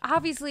car.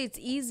 Obviously, it's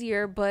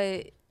easier,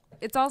 but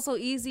it's also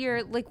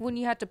easier, like when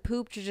you have to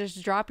poop, to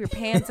just drop your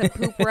pants and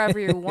poop wherever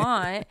you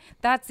want.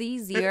 That's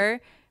easier,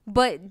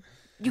 but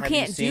you Have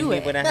can't you seen do me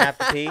it. when I have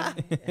to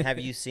pee? Have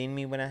you seen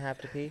me when I have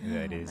to pee?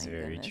 that Oh is my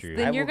very goodness. true.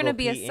 Then I you're will gonna go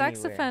be a pee sex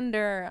anywhere.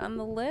 offender on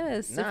the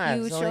list Nah, if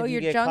you it's only show if you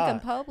your get junk in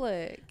caught.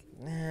 public.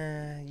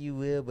 Nah, you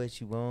will, but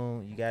you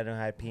won't. You gotta know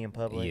how to pee in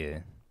public. Yeah.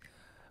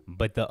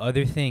 But the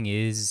other thing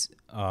is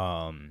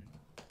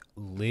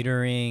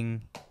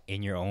littering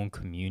in your own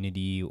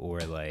community or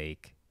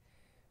like,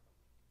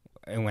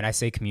 and when I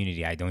say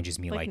community, I don't just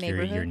mean Like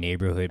like your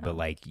neighborhood, but Oh.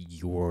 like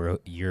your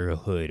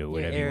hood or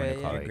whatever you want area,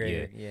 to call yeah. it.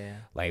 Greater, Yeah. yeah.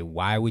 Like,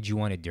 why would you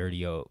want to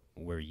dirty up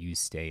where you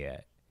stay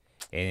at?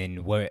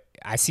 And what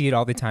I see it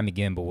all the time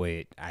again, but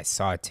what I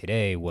saw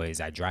today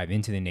was I drive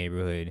into the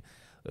neighborhood.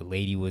 A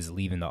lady was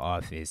leaving the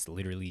office,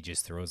 literally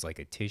just throws like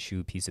a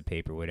tissue, piece of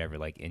paper, whatever,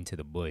 like into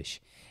the bush.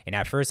 And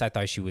at first I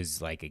thought she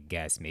was like a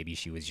guest. Maybe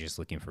she was just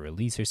looking for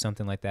release or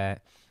something like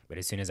that. But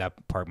as soon as I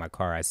park my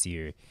car, I see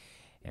her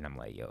and I'm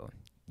like, yo,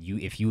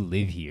 if you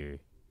live here,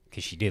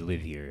 because she did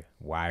live here,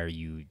 why are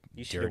you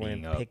should have went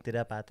dirtying and up? picked it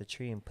up out the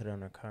tree and put it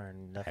on her car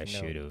and left I a note.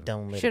 should've.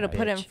 Don't litter, Should have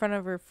put it in bitch. front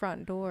of her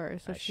front door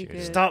so I she should've.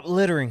 could. Stop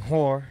littering,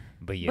 whore.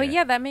 But yeah, But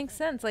yeah, that makes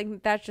sense.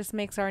 Like that just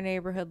makes our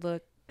neighborhood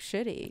look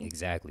shitty.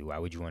 exactly. Why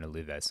would you want to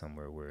live at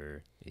somewhere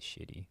where it's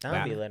shitty? I But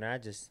don't be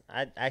littering.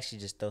 I actually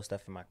just throw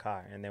stuff in my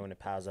car, and then when it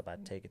piles up, I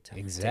take it to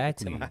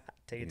Exactly.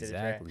 take it to the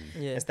trash. Exactly.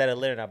 Yeah. Instead of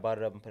littering, I bought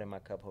it up and put it in my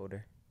cup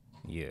holder.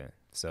 Yeah.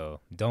 So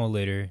don't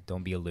litter.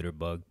 Don't be a litter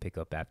bug. Pick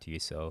up after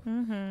yourself.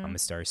 Mm-hmm. I'm gonna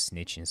start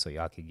snitching so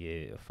y'all could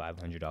get a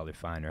 $500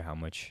 fine or how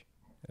much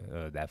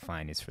that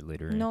fine is for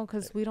littering. No,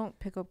 because we don't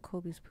pick up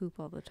Kobe's poop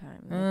all the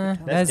time.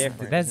 That's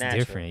different. That's Natural.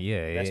 different.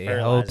 Yeah, That's it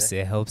fertilizer. helps.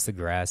 It helps the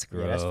grass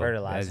grow. Yeah, that's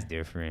fertilizer. That's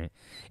different.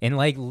 And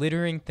like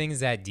littering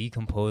things that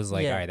decompose,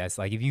 like Yeah. all right, that's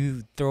like if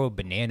you throw a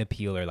banana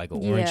peel or like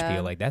an orange Yeah.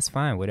 peel, like that's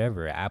fine,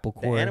 whatever. Apple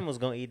The core, animal's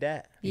gonna eat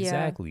that. Yeah,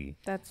 exactly.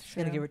 that's It's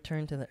true. gonna get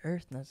returned to the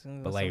earth. And that's gonna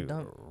go But so like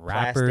dumb.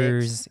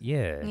 rappers,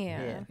 yeah,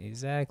 Yeah.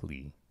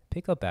 exactly.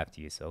 Pick up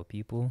after yourself,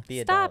 people.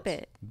 Be Stop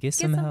adults. it. Get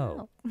some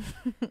help.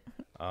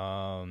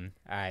 All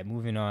right,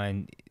 moving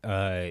on.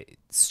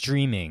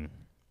 Streaming.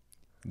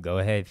 Go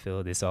ahead,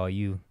 Phil. This all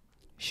you.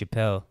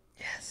 Chappelle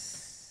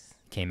Yes.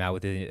 came out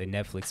with a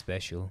Netflix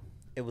special.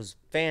 It was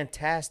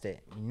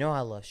fantastic. You know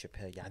I love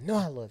Chappelle. Y'all know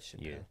I love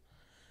Chappelle. Yeah.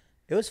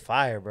 It was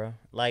fire, bro.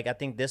 Like I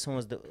think this one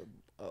was the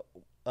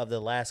of the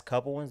last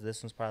couple ones.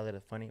 This one's probably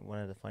one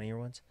of the funnier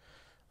ones.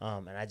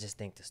 And I just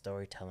think the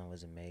storytelling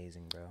was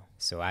amazing, bro.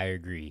 So I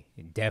agree.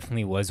 It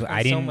definitely was. I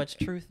There's didn't. so much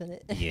truth in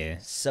it. Yeah.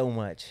 So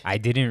much. I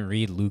didn't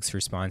read Luke's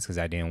response because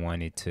I didn't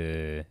want it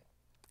to.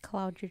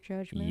 Cloud your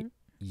judgment.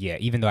 Yeah,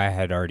 even though I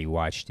had already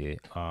watched it.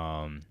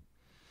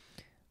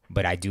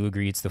 But I do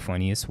agree it's the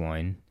funniest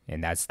one,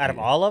 and that's Out of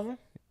all of them?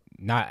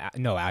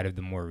 out of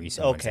the more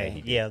recent ones. that he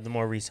Okay. did. Yeah, the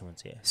more recent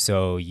ones, yeah.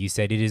 So you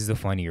said it is the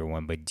funnier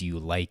one, but do you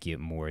like it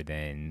more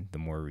than the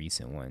more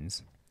recent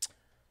ones?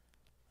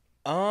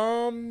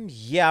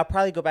 Yeah, I'll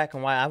probably go back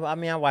and watch. I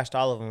mean, I watched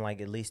all of them like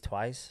at least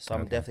twice, so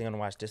I'm Okay. definitely gonna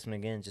watch this one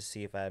again, just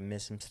see if I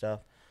missed some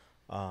stuff.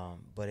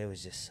 But it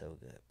was just so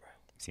good, bro.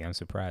 See, I'm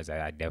surprised.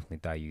 I definitely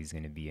thought you was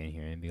gonna be in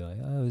here and be like,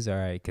 "Oh, it was all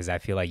right," because I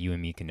feel like you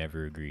and me can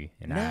never agree.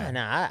 And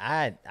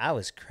I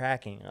was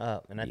cracking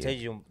up, and I Yeah. told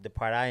you the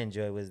part I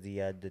enjoyed was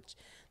the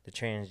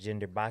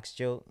transgender box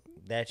joke.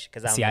 That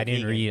because I'm see, a I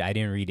didn't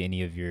vegan. read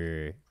any of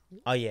your.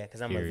 Oh yeah,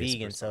 because I'm a Furious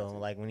vegan. So responses.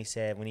 like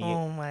when he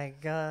Oh my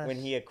god. when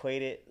he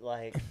equated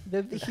like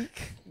The vegan.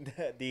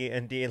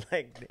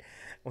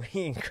 when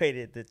he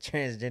equated the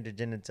transgender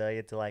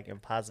genitalia to like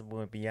impossible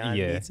and beyond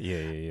Yeah, meats,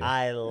 yeah.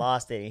 I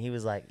lost it, and he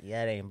was like,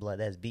 "Yeah, that ain't blood,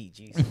 that's beet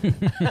juice."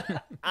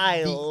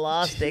 I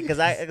lost it because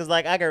I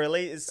can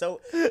relate. It's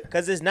so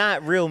because it's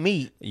not real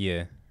meat.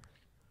 Yeah.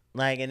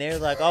 Like, and they're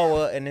like, "Oh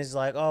well," and it's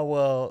like, "Oh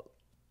well,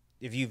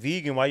 if you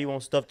vegan, why you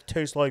want stuff to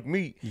taste like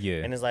meat?" Yeah.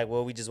 And it's like,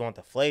 well, we just want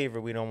the flavor.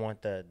 We don't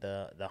want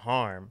the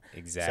harm.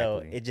 Exactly.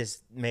 So it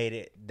just made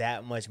it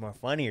that much more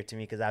funnier to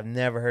me because I've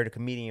never heard a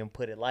comedian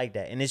put it like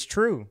that, and it's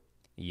true.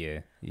 Yeah.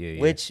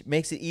 Which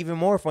makes it even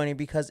more funny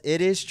because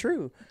it is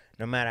true.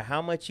 No matter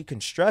how much you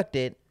construct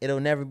it, it'll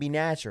never be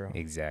natural.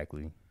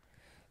 Exactly.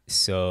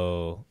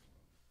 So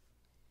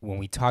when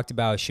we talked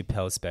about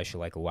Chappelle's special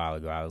like a while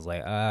ago, I was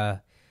like,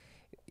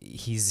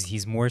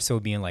 he's more so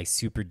being like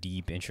super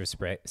deep,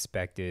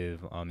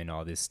 introspective, and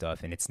all this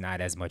stuff, and it's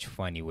not as much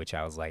funny, which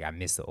I was like, I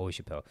miss the old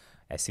Chappelle.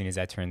 As soon as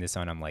I turned this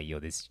on, I'm like, yo,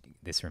 this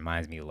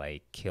reminds me of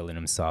like Killing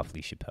Him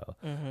Softly Chappelle.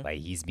 Mm-hmm. Like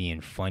he's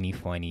being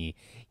funny.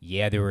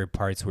 Yeah, there were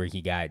parts where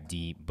he got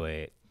deep,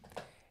 but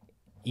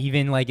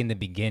even like in the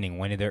beginning,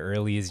 one of the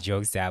earliest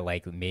jokes that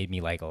like made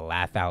me like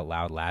laugh out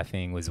loud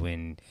laughing was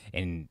when,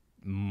 and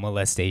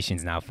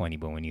molestation's not funny,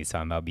 but when he was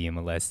talking about being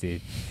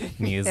molested,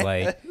 and he was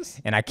like,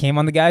 and I came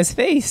on the guy's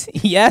face.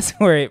 He asked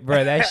for it,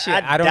 bro. That shit,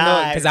 I don't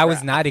know, because I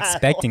was not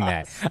expecting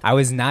that. I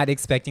was not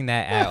expecting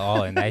that at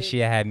all, and that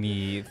shit had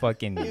me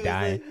fucking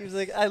dying. He was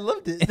like, I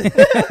loved it.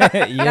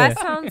 Yeah. That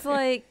sounds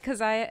like, because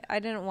I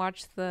didn't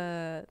watch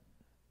the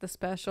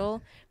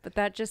special, but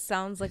that just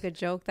sounds like a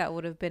joke that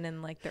would have been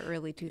in like the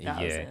early 2000s.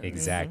 Yeah,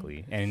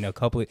 exactly. And a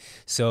couple of,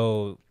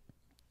 so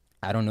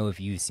I don't know if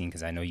you've seen,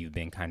 because I know you've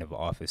been kind of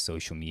off of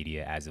social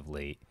media as of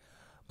late,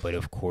 but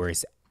of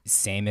course,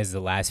 same as the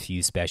last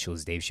few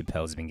specials, Dave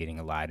Chappelle's been getting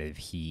a lot of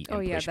heat and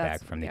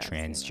pushback from the I've seen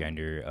that.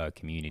 transgender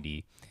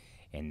community.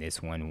 And this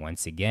one,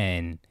 once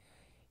again,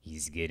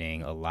 he's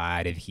getting a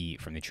lot of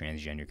heat from the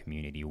transgender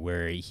community,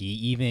 where he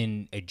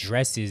even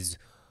addresses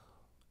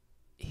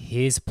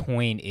his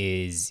point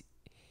is,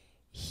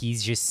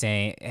 he's just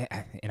saying,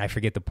 and I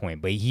forget the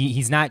point, but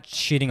he's not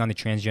shitting on the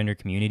transgender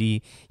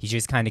community. He's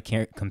just kind of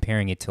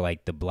comparing it to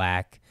like the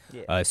black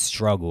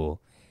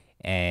struggle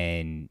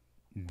and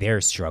their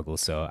struggle.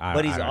 So,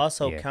 But he's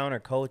also yeah.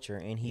 counterculture,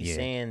 and he's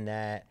saying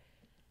that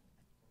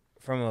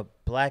from a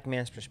black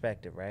man's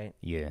perspective, right?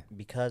 Yeah,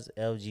 Because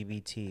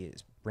LGBT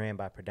is ran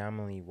by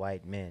predominantly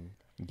white men,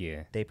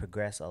 yeah, they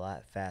progress a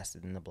lot faster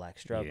than the black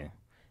struggle. Yeah.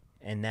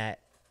 And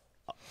that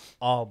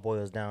all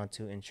boils down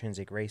to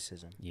intrinsic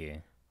racism. yeah,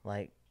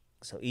 Like,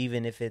 so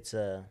even if it's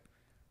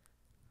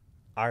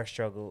our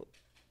struggle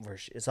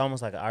it's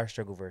almost like our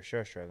struggle versus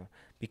your struggle,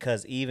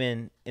 because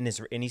even in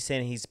this, and he's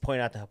saying, he's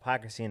pointing out the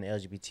hypocrisy in the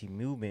LGBT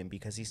movement,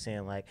 because he's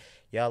saying like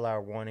y'all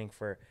are wanting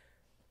for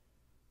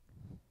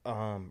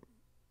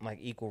like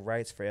equal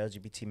rights for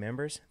LGBT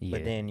members,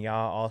 but then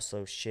y'all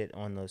also shit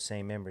on those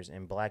same members,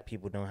 and black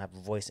people don't have a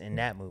voice in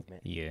that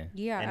movement. Yeah,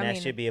 And that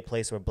should be a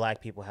place where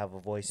black people have a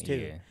voice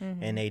too,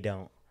 and they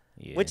don't,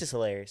 which is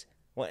hilarious.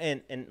 Well,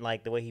 and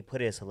like the way he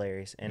put it is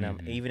hilarious.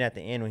 And even at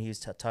the end when he was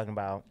talking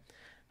about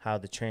how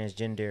the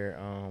transgender,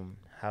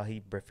 how he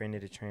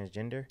befriended a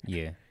transgender,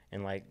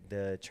 and like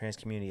the trans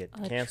community had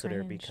canceled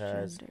her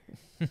because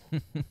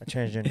a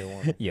transgender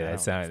woman.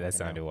 That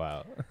sounded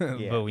wild.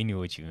 But we knew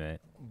what you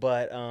meant.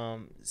 But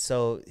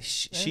so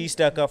she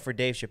stuck up for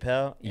Dave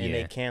Chappelle, and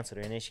they canceled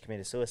her, and then she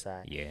committed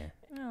suicide.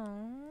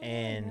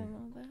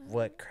 And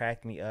what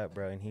cracked me up,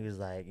 bro, and he was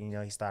like, you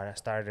know, I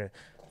started a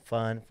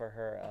fund for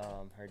her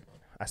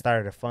I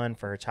started a fund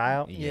for her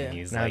child.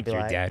 He's like,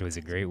 your dad was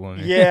a great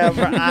woman. Yeah,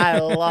 bro, I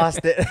lost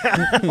it.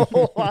 I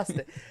lost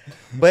it.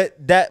 But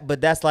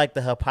that's like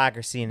the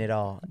hypocrisy in it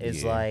all.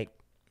 It's like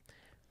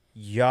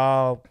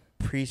y'all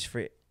preach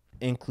for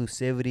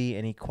inclusivity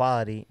and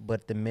equality,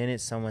 but the minute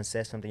someone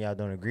says something y'all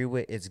don't agree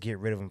with, it's get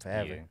rid of them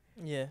forever.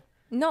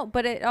 No,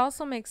 but it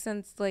also makes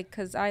sense, like,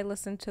 because I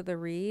listened to the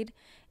read,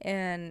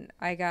 and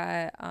I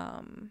got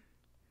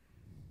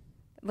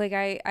like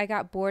I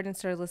got bored and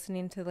started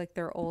listening to like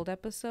their old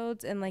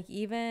episodes, and like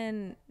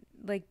even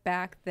like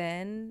back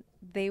then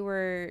they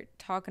were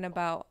talking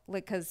about,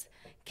 like, because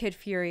Kid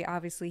Fury,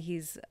 obviously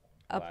he's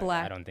a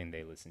black. I don't think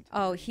they listen to.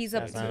 Oh, he's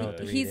a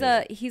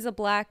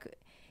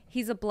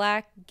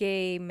black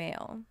gay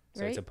male.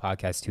 So right? it's a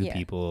podcast, two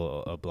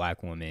people, a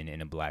black woman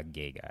and a black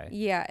gay guy.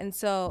 Yeah, and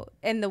so,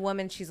 and the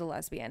woman, she's a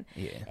lesbian.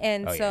 Yeah.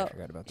 And I so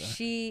forgot about that.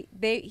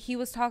 he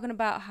was talking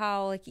about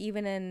how, like,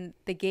 even in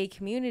the gay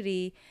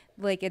community,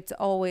 like, it's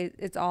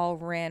all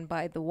ran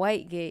by the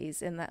white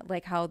gays, and that,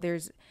 like, how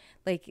there's,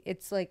 like,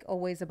 it's like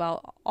always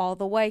about all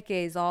the white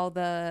gays, all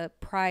the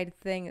pride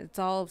thing, it's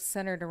all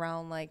centered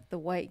around like the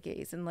white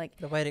gays and like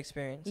the white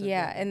experience.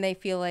 Yeah, and they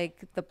feel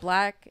like the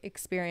black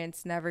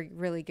experience never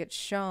really gets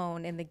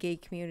shown in the gay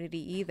community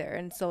either,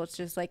 and so it's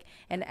just like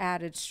an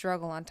added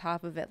struggle on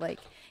top of it. Like,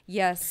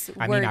 yes,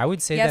 I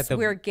would say yes, that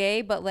we're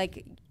gay, but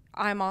like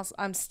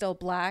I'm still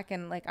black,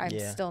 and like I'm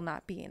still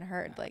not being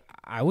heard. Like,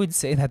 I would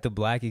say that the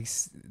black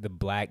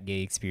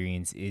gay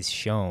experience is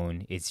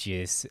shown. It's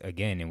just,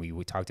 again, and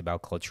we talked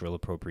about cultural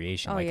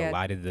appropriation. A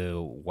lot of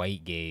the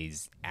white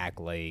gays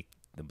act like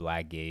the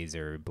black gays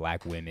or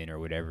black women or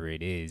whatever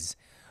it is,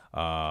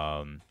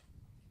 and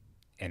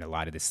a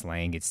lot of the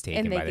slang gets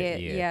taken and they by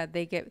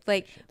they get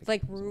like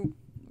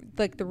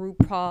the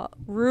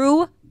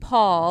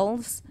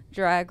RuPaul's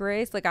Drag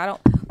Race. Like, I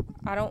don't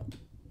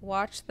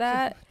watch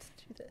that.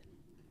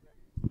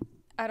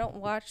 I don't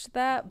watch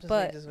that,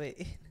 but just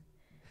wait,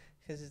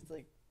 because it's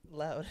like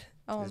loud.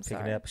 Oh, I'm just pick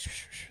sorry. it up.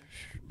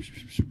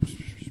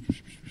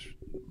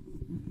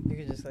 You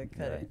could just like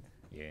cut it.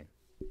 Yeah.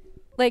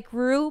 Like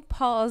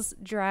RuPaul's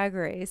Drag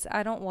Race,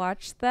 I don't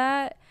watch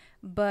that,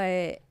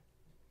 but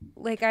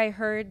like I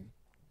heard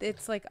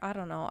it's like, I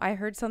don't know. I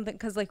heard something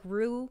because like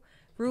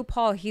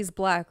RuPaul, he's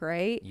black,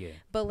 right? Yeah.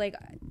 But like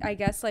I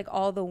guess like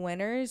all the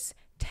winners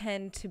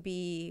tend to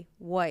be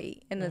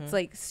white, and it's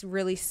like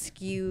really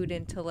skewed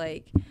into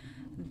like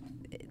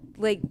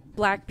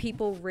black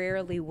people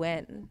rarely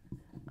win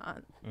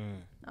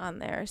on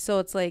there. So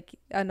it's like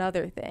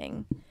another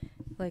thing,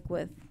 like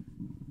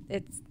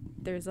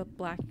there's a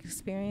black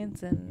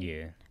experience and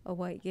a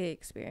white gay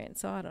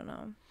experience. So I don't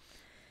know.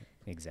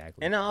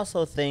 Exactly. And I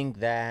also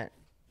think that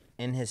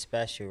in his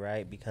special,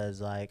 right,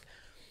 because like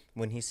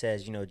when he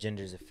says, you know,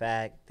 gender's a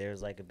fact,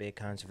 there's like a big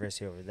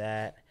controversy over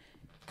that.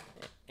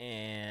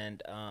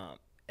 And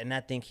I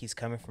think he's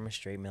coming from a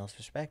straight male's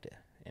perspective,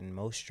 and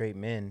most straight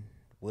men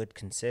would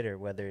consider,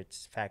 whether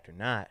it's fact or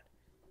not,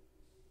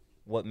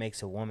 what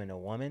makes a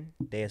woman,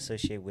 they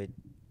associate with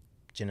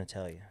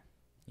genitalia,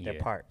 their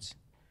parts.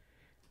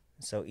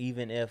 So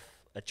even if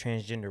a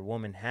transgender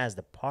woman has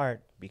the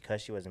part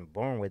because she wasn't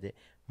born with it,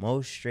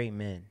 most straight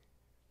men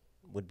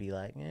would be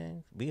like,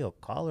 we'll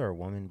call her a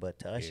woman, but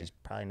to us, she's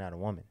probably not a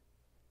woman.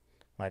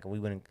 Like, we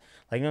wouldn't,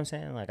 like, you know what I'm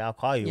saying? Like, I'll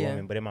call you a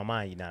woman, but in my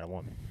mind, you're not a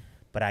woman.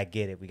 But I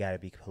get it. We got to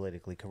be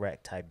politically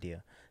correct type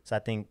deal. So I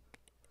think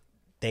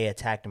they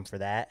attacked him for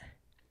that.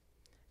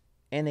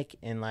 And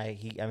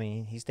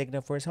he's sticking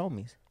up for his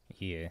homies.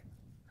 Yeah.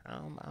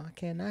 I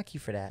can't knock you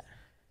for that.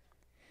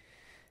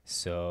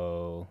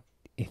 So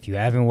if you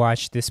haven't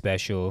watched the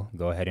special,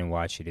 go ahead and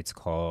watch it. It's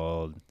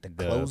called The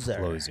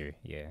Closer.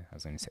 Yeah, I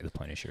was going to say The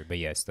Punisher. But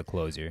yes, The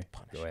Closer.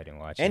 Go ahead and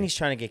watch it. And he's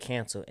trying to get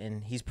canceled.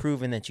 And he's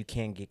proven that you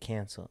can't get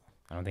canceled.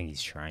 I don't think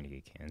he's trying to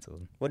get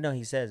canceled. Well, no,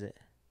 he says it.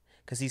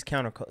 Because he's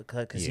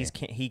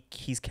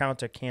he's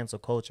counter cancel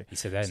culture. He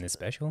said that in the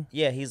special?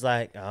 Yeah, he's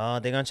like, oh,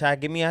 they're going to try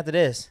to get me after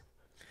this.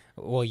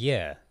 Well,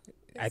 yeah.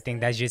 I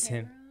think that's just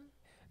him.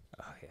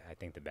 Oh, yeah, I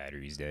think the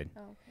battery's dead.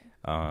 Oh,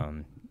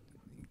 okay.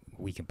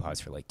 We can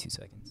pause for like 2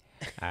 seconds.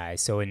 All right,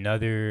 so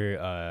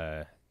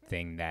another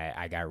thing that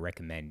I got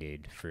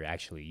recommended for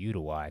actually you to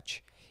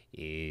watch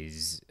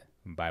is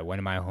by one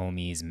of my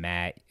homies,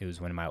 Matt. It was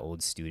one of my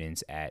old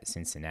students at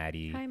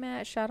Cincinnati. Hi,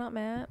 Matt. Shout out,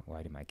 Matt.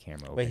 Why did my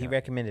camera open Wait, he up?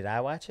 recommended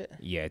I watch it?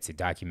 Yeah, it's a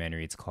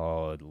documentary. It's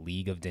called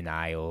League of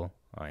Denial,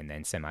 and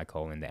then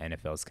semicolon, the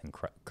NFL's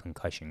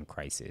concussion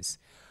crisis.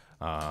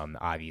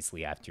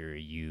 Obviously, after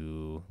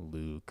you,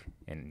 Luke,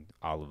 and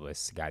all of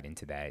us got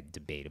into that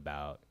debate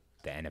about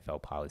the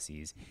NFL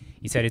policies,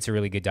 he said it's a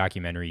really good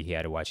documentary. He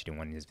had to watch it in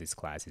one of his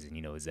classes, and he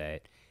knows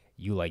that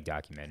you like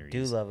documentaries.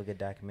 Do love a good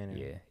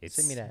documentary. Yeah,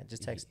 Send me that.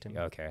 Just text it to me.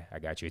 Okay, I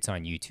got you. It's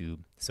on YouTube,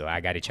 so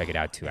I got to check it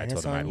out too. I And told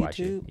it's him on I'd watch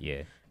it. YouTube?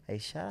 Yeah, Hey,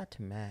 shout out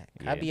to Mac.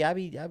 Yeah.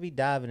 I be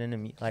diving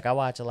into like I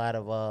watch a lot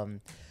of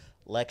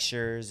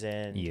lectures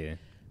and yeah,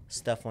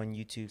 stuff on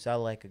YouTube. So I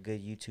like a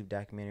good YouTube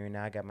documentary.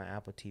 Now I got my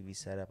Apple TV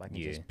set up. I can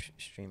Yeah. just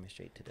stream it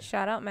straight to the.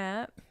 Shout out,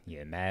 Matt.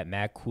 yeah.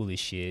 Matt, cool as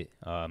shit.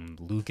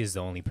 Luke is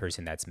the only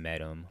person that's met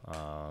him.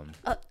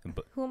 But,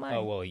 Who am I?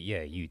 oh well,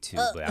 yeah, you too.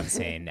 But I'm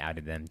saying out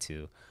of them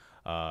too.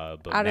 But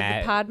Out Matt,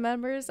 of the pod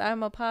members,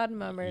 I'm a pod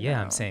member. yeah,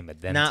 now. I'm saying,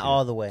 but them Not too.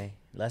 all the way.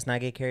 Let's not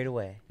get carried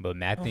away. But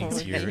Matt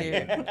thinks you're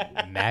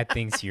Matt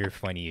thinks you're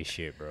funny as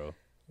shit, bro.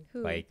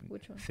 Who? Like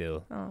Which one?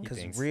 Phil. Oh. He Because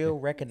thinks- real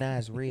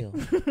recognize real.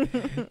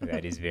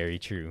 that is very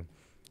true.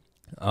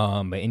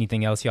 But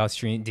anything else y'all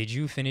stream? Did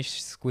you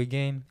finish Squid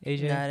Game,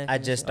 AJ? Nah, didn't I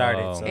finish just it.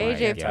 started. Oh so my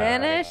AJ, God.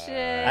 finish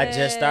it. I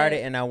just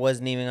started and I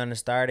wasn't even gonna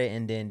start it,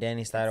 and then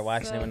Danny started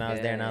watching so it when I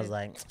was there, and I was good.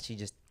 like, she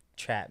just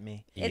trapped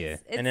me. Yeah,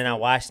 It's And then I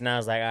watched and I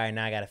was like, all right,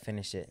 now I gotta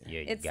finish it.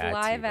 yeah. You It's got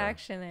live to, bro.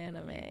 action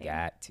anime. You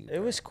got to. It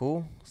bro. was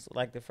cool. So,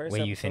 like the first. Wait,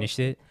 you episode- finished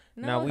it?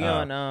 No, we Oh.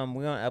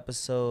 on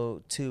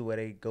episode 2 where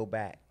they go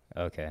back.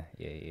 Okay.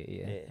 Yeah.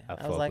 Yeah, I'll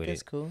I fuck was like, with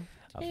it's it. cool.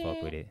 I'll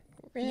fuck with it.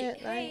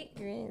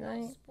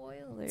 No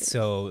spoilers.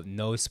 So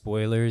no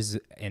spoilers,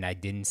 and I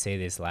didn't say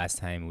this last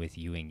time with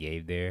you and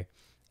Gabe there,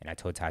 and I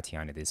told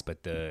Tatiana this,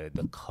 but the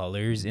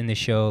colors in the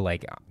show,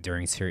 like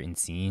during certain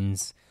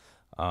scenes,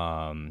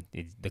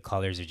 the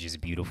colors are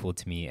just beautiful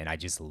to me, and I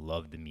just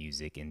love the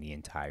music in the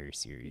entire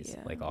series.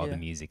 Yeah. Like all the Yeah.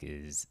 music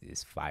is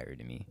fire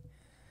to me.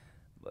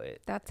 But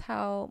That's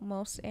how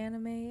most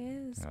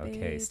anime is. okay,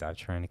 babe. stop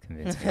trying to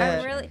convince me. I'm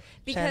Ashton. really Trying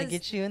because to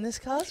get you in this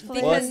cosplay.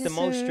 Because- Well, it's the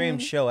most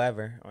streamed show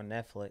ever on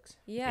Netflix.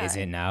 yeah. Is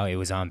it now? It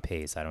was on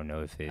pace. I don't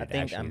know if it. I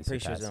think actually I'm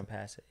pretty sure it's surpassed gonna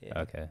pass it. Yeah.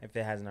 Okay. If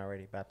it hasn't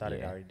already, but I thought it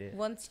Yeah. already did.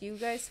 Once you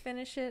guys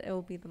finish it, it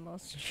will be the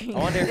most streamed. I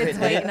wonder if It's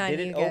it waiting on did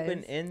you it guys.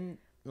 open in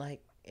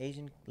like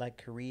Asian, like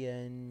Korea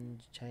and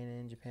China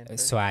and Japan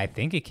first? So I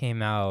think it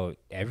came out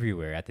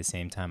everywhere at the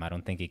same time. I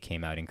don't think it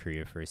came out in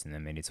Korea first and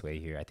then made its way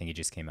here. I think it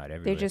just came out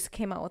everywhere. They just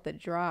came out with a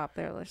drop.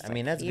 They're just I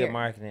mean, like, that's here. good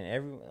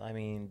marketing. I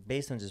mean,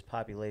 based on just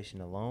population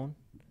alone,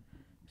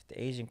 if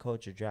the Asian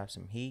culture drops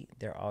some heat,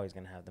 they're always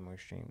gonna have the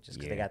most streams just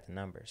because they Yeah. got the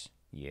numbers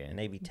yeah. and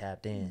they be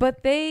tapped in.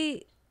 But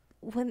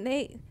when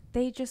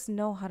they just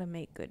know how to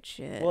make good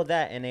shit. Well,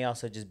 that and they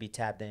also just be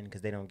tapped in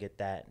because they don't get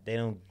that. They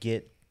don't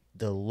get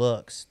the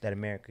looks that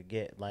America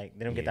get. Like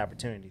they don't get the Yeah.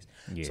 opportunities.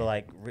 Yeah. So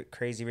like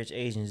Crazy Rich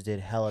Asians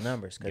did hella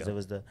numbers because Yeah. it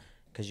was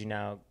because you're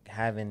now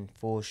having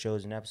full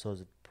shows and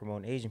episodes of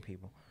promoting Asian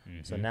people.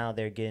 So Mhm. now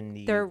they're getting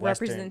the Their They're getting the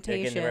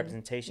representation.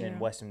 representation in Yeah.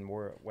 Western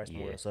world.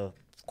 Yeah. So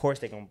of course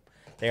they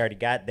already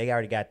got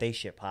their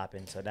shit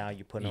popping. So now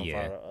you're putting on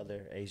Yeah. for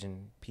other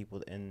Asian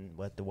people in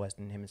the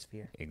Western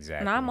Hemisphere.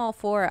 Exactly. and I'm all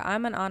for it.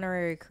 I'm an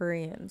honorary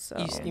Korean, so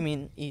East. You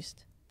mean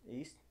east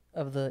East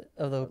of the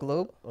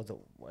globe? or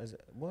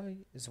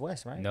it's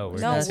West, right? No, we're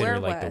No, considered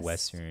we're like the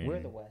West. Western We're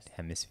the West.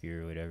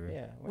 hemisphere or whatever.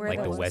 Yeah, We're like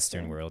the the Western.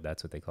 Western world.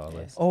 That's what they call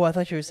Yeah. us. Oh, I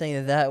thought you were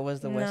saying that was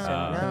the No. western.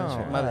 No,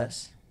 hemisphere. My bad.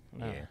 us.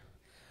 No. Yeah.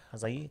 I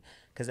was like,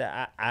 because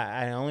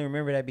I only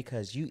remember that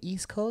because you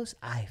East Coast,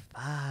 I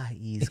fly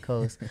East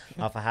Coast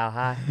off of how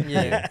high.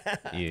 Yeah.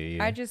 Yeah.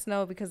 Yeah. I just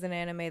know because in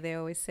anime they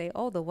always say,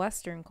 "Oh, the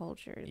Western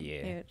culture."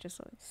 Yeah.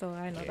 just so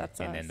I know Yeah. that's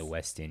and us. then the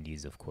West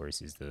Indies, of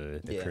course, is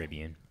the Yeah.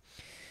 Caribbean.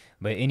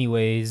 But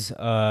anyways,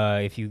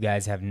 if you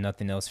guys have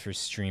nothing else for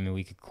streaming,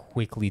 we could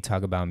quickly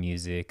talk about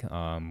music. We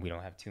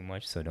don't have too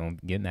much, so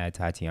don't get mad,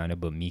 Tatiana.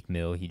 But Meek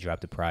Mill, he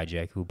dropped a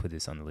project. Who put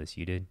this on the list?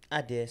 You did?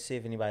 I did see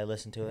if anybody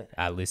listened to it.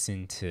 I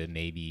listened to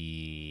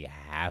maybe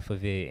half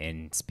of it.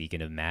 And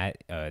speaking of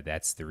Matt,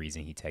 that's the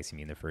reason he texted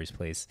me in the first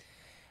place.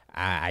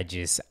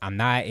 I'm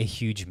not a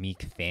huge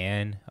Meek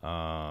fan.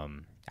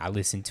 I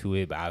listened to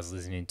it, but I was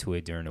listening to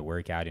it during the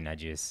workout, and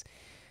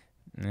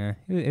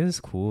it was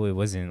cool. It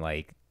wasn't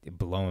like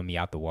blowing me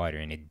out the water,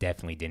 and it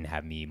definitely didn't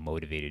have me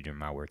motivated during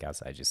my workouts.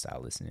 So I just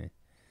stopped listening.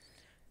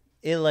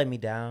 It let me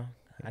down.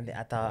 I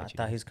Let thought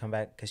you he was coming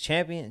back because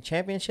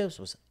Championships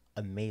was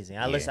amazing.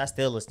 I Yeah.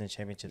 still listen to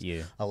Championships.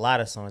 Yeah, A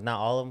lot of songs, not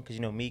all of them, because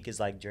Meek is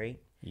like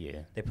Drake.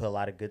 yeah, They put a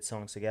lot of good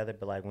songs together,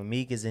 but like when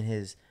Meek is in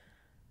his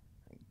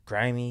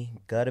grimy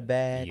gutter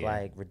bag, Yeah.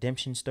 like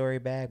redemption story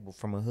bag, but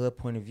from a hood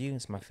point of view,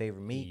 it's my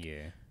favorite Meek.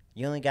 yeah,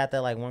 You only got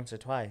that like once or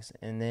twice,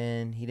 and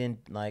then he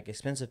didn't like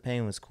Expensive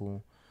Pain was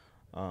cool,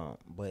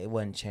 but it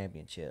wasn't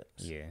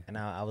Championships. Yeah. and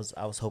I was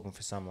hoping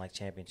for something like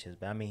Championships,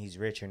 but I mean he's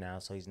richer now,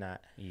 so he's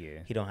not. yeah.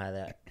 He don't have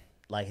that.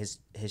 Like his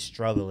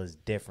struggle is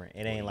different.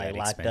 It ain't Well, like you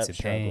got locked up Expensive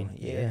struggle. Pain.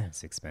 Yeah.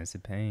 It's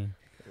Expensive Pain.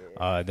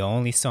 The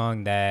only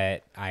song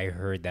that I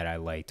heard that I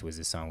liked was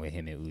the song with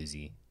him and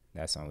Uzi.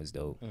 That song was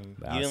dope. You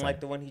didn't like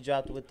the one he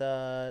dropped with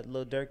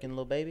Lil Durk and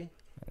Lil Baby?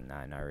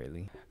 Nah, not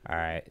really. All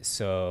right,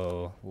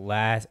 so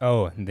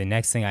the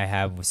next thing I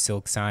have was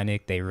Silk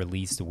Sonic. They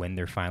released when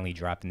they're finally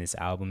dropping this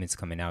album. It's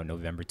coming out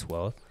November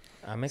 12th.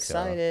 I'm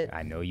excited. So,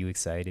 I know you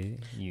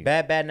excited.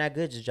 Bad Bad Not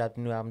Good just dropped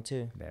a new album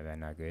too. Bad Bad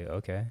Not Good.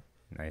 Okay,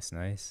 nice.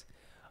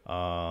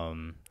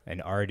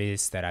 An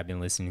artist that I've been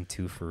listening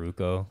to,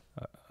 Farruko.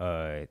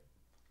 I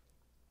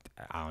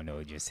don't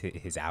know, just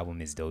his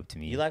album is dope to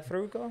me. You like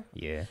Farruko?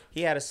 Yeah.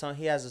 He has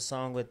a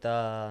song with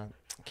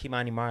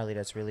Kimani Marley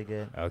that's really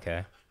good.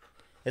 Okay.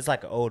 It's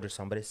like an older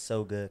song, but it's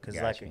so good because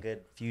it's like a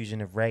good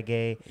fusion of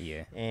reggae.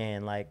 Yeah.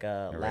 And like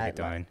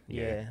reggaeton.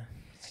 Yeah.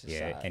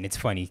 Yeah, and it's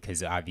funny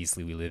because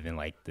obviously we live in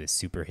like the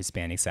super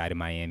Hispanic side of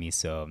Miami,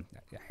 so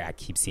I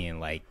keep seeing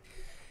like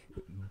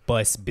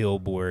bus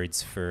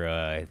billboards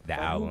for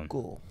the album.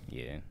 Cool.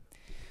 Yeah.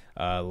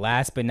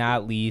 Last but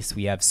not least,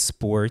 we have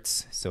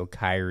sports. So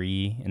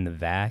Kyrie and the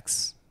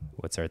vax.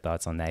 What's our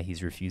thoughts on that?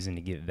 He's refusing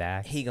to get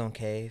vaxxed. He gonna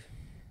cave.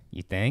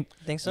 You think?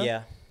 Think so?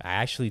 Yeah. I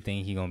actually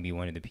think he gonna be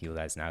one of the people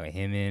that's not.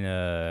 Him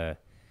and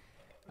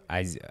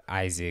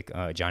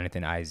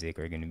Jonathan Isaac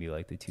are gonna be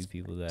like the two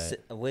people that.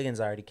 Wiggins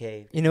already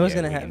caved. You know what's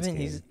Yeah, gonna Wiggins happen?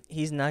 caved.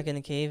 He's not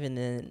gonna cave, and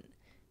then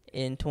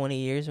in 20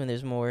 years, when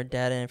there's more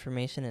data,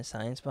 information, and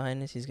science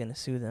behind this, he's gonna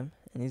sue them,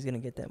 and he's gonna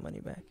get that money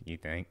back. You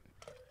think?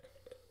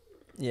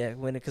 Yeah,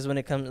 because when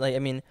it comes, like, I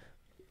mean,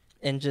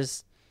 and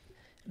just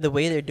the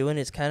way they're doing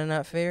it's kind of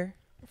not fair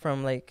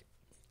from like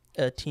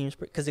a team's,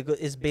 because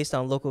it's based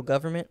on local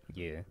government.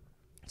 Yeah.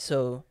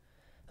 So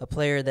a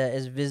player that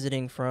is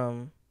visiting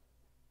from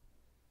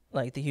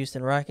like the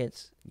Houston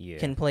Rockets Yeah.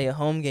 can play a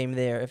home game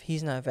there if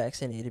he's not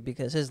vaccinated,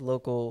 because his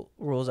local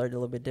rules are a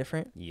little bit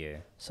different. Yeah.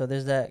 So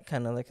there's that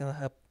kind of like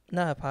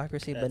not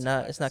hypocrisy, but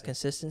it's not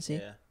consistency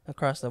Yeah.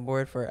 across the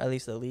board for at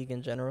least the league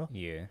in general.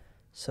 Yeah.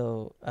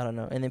 So I don't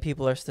know. And then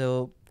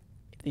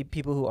the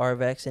people who are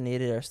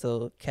vaccinated are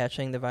still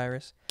catching the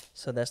virus.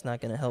 So that's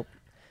not going to help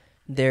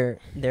their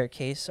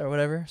case or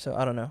whatever. So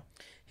I don't know.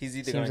 He's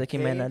either Seems like he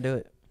might not do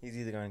it. He's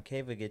either going to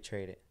cave or get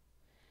traded.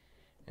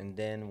 And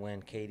then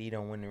when KD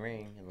don't win the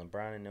ring and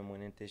LeBron and them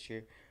win it this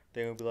year,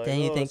 they're going to be like, Then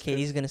you think it's 'cause-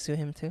 KD's going to sue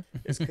him too?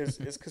 It's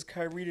because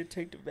Kyrie didn't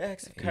take the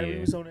vax. If Kyrie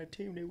was on that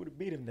team, they would have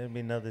beat him. There'd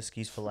be another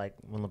excuse for like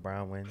when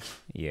LeBron wins.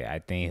 Yeah. I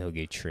think he'll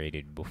get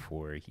traded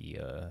before he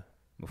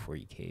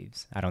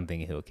caves. I don't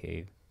think he'll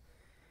cave.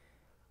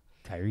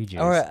 Kyrie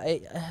just. Or I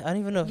don't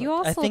even know. You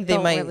also I think they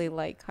don't might. really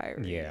like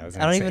Kyrie. Yeah.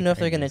 I don't even know if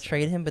they're going to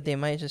trade him, but they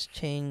might just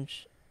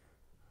change.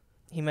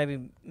 He might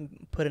be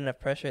put enough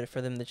pressure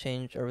for them to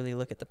change or really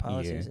look at the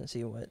policies and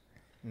see what.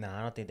 No,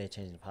 I don't think they're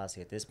changing the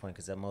policy at this point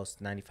because at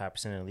most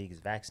 95% of the league is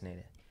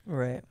vaccinated.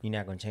 Right. You're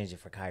not going to change it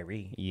for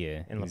Kyrie.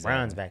 Yeah. And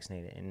LeBron's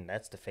vaccinated, and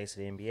that's the face of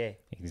the NBA.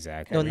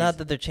 Exactly. No, not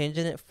that they're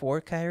changing it for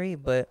Kyrie,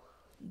 but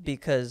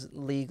because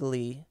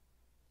legally,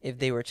 if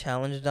they were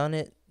challenged on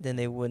it, then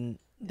they wouldn't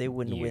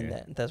win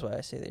that. That's why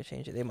I say they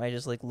change it. They might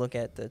just like look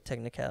at the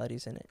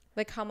technicalities in it.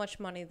 Like how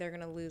much money they're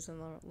gonna lose in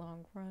the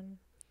long run.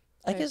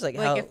 I guess like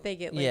how, how if they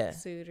get like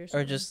sued or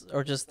something.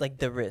 or just like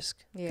the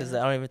risk, because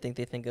I don't even think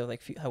they think of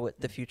like what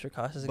the future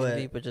cost is going to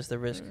be, but just the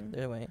risk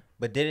they're weighing.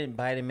 But didn't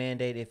Biden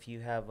mandate if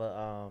you have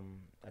a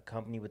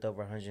company with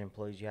over 100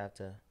 employees, you have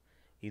to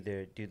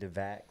either do the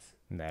vax?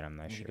 That I'm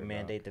not sure. You can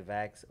mandate the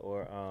vax,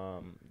 or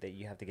that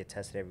you have to get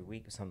tested every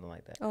week or something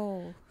like that.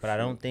 Oh. But I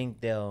don't think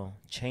they'll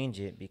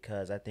change it,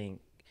 because I think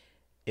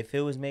if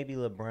it was maybe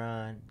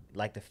LeBron,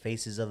 like the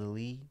faces of the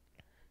league,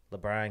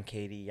 LeBron,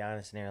 KD,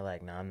 Giannis, and they're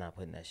like, no, I'm not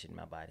putting that shit in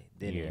my body.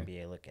 Then the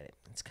NBA look at it.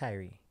 It's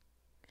Kyrie.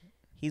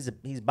 He's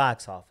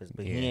box office,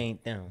 but he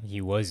ain't them. He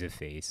was a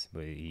face,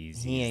 but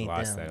he's ain't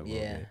lost them. that a little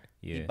bit.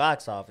 Yeah. He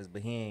box office,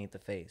 but he ain't the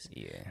face.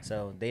 Yeah.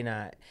 So they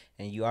not,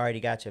 and you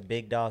already got your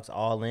big dogs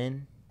all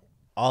in.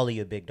 All of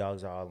your big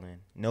dogs are all in.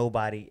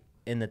 Nobody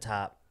in the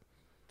top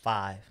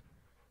 5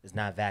 is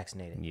not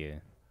vaccinated. Yeah.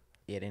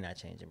 Yeah, they're not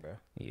changing, bro.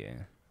 Yeah.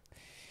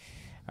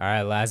 All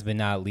right, last but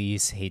not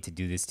least, hate to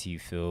do this to you,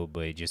 Phil,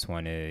 but just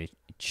want to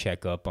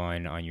check up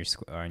on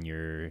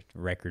your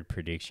record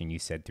prediction. You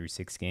said through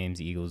 6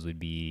 games, Eagles would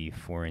be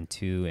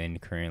 4-2, and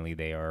currently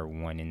they are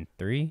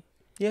 1-3.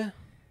 Yeah.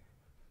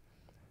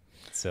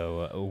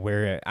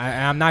 So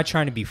I'm not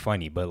trying to be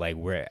funny, but like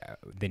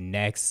the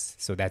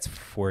next, so that's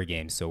 4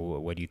 games. So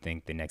what do you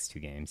think the next 2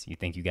 games? You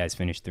think you guys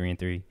finish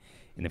 3-3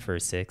 in the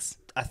first 6?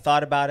 I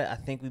thought about it. I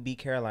think we beat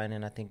Carolina,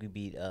 and I think we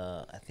beat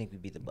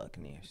the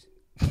Buccaneers.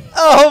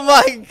 Oh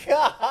my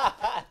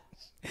god!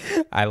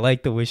 I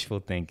like the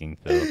wishful thinking,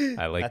 Phil.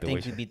 I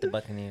think we beat the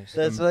Buccaneers.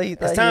 That's why he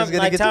thought he Tom, was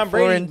gonna like get Tom to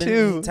Brady.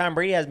 4-2. Tom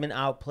Brady has been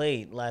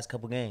outplayed the last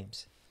couple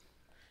games,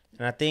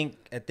 and I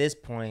think at this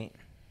point,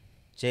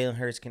 Jalen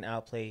Hurts can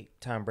outplay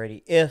Tom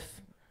Brady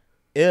if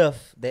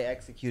they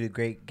execute a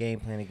great game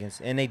plan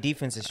against, and their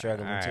defense is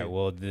struggling all right, too.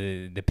 well,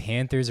 the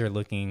Panthers are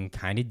looking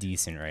kind of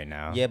decent right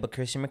now. Yeah, but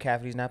Christian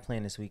McCaffrey's not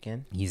playing this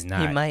weekend. He's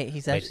not. He might.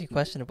 He's actually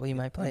questionable. He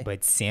might play.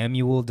 But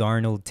Samuel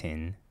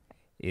Darnoldson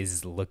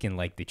is looking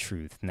like the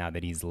truth now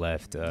that he's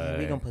left. Yeah,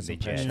 we gonna put the some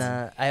pressure. Jets.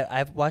 Nah,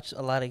 I've watched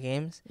a lot of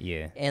games,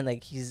 Yeah, and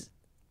like he's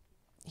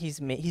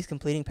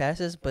completing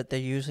passes, but they're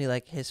usually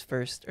like his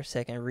first or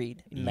second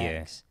read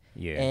max.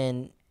 yeah.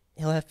 And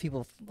he'll have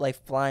people like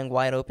flying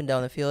wide open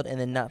down the field and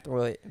then not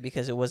throw it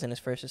because it wasn't his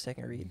first or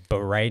second read.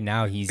 But right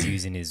now he's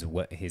using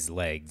his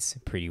legs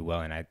pretty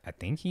well, and I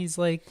think he's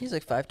like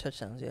 5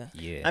 touchdowns. Yeah.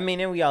 yeah. I mean,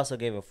 and we also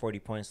gave up 40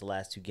 points the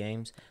last 2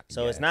 games.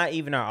 So it's Yeah. not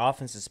even our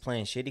offense is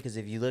playing shitty, because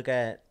if you look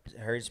at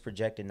Hurts'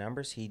 projected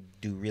numbers, he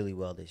do really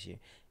well this year.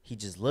 He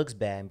just looks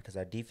bad because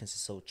our defense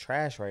is so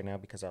trash right now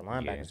because our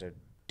linebackers are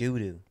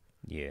doo-doo.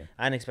 Yeah.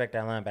 I didn't expect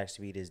our linebackers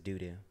to be this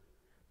doo-doo.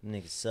 Them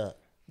niggas suck.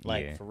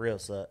 Like, Yeah. for real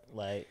suck.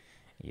 Like,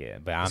 Yeah,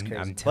 but it's I'm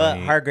crazy. telling But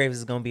you, Hargraves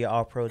is going to be an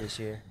all-pro this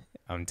year.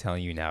 I'm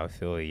telling you now,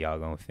 Philly, y'all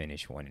gonna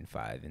finish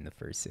 1-5 in the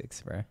first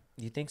 6, bro.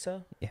 You think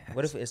so? Yeah.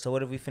 What if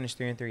we finish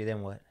 3-3,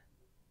 then what?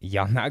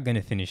 Y'all not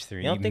gonna finish 3?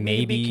 You don't think we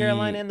Maybe can beat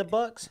Carolina and the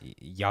Bucks?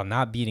 Y'all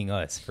not beating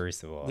us,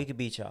 first of all. We could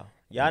beat y'all.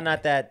 Y'all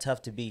not that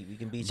tough to beat. We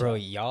can beat Bro,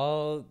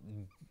 y'all. y'all,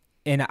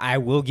 and I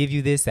will give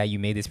you this, that you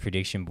made this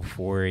prediction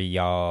before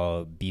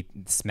y'all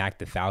smacked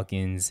the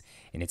Falcons,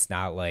 and it's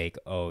not like,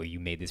 oh, you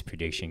made this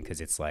prediction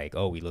because it's like,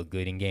 oh, we look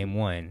good in game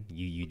 1.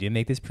 You did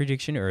make this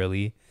prediction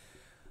early,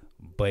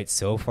 but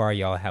so far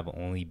y'all have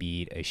only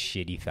beat a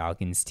shitty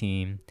Falcons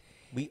team.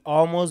 We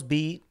almost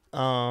beat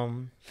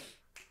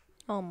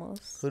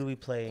Almost. who do we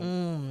play?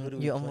 Who do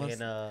we you play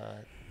almost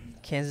in,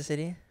 Kansas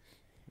City?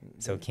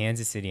 So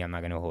Kansas City, I'm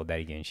not gonna hold that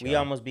against we y'all.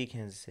 almost beat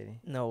Kansas City.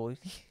 No,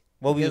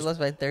 Well, we we was, lost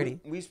by 30.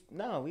 we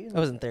It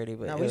wasn't 30,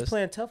 but no, it we was was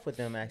playing tough with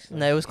them actually.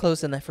 No, it was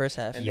close in the first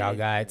half. And Y'all then-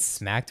 got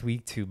smacked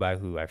week 2 by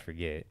who? I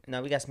forget.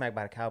 No, we got smacked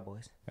by the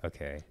Cowboys.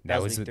 Okay, That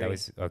that was was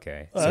week 3.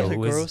 okay. Oh, So that's a who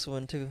was- gross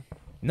one too.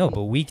 No,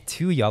 but week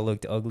 2 y'all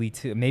looked ugly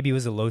too. Maybe it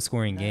was a low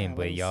scoring game, Nah, let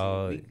but me see.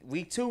 y'all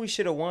week 2 we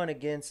should have won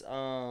against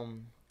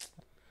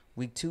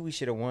week 2 we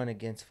should have won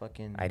against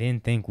fucking. I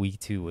didn't think week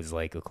 2 was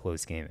like a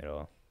close game at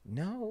all.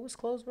 No, it was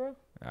close, bro.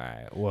 All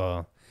right.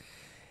 Well,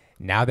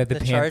 now that the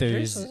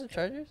Chargers? Panthers, Was it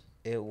Chargers?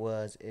 It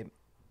was it.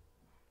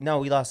 No,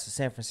 we lost to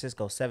San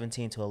Francisco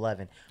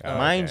 17-11. Oh,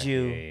 Mind okay.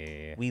 you,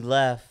 Yeah. we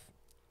left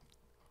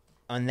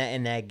in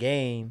that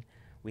game.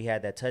 We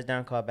had that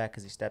touchdown call back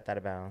because he stepped out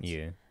of bounds.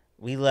 Yeah.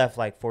 We left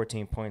like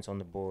 14 points on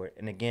the board,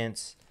 and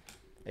against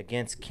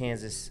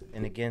Kansas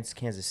and against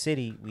Kansas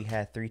City, we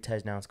had 3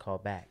 touchdowns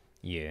called back.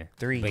 Yeah.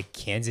 3 But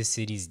Kansas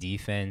City's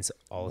defense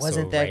also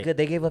wasn't that right- good.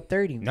 They gave up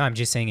 30. No, I'm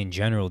just saying in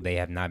general they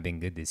have not been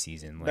good this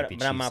season. Like But, the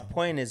but my Chiefs-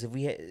 point is, if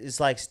it's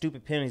like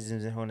stupid penalties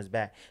and holding us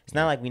back. It's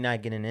not like we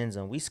not getting in the end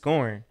zone. We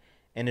scoring,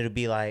 and it'll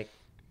be like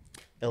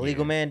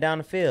illegal Yeah. man down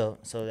the field,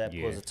 so that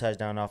pulls Yeah. a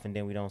touchdown off, and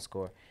then we don't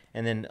score.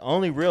 And then the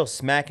only real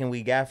smacking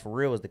we got for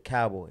real was the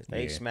Cowboys.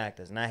 They Yeah. smacked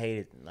us, and I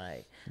hated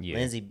like Yeah.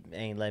 Lindsay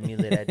ain't let me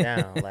lay that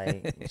down.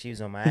 Like she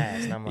was on my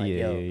ass, and I'm like,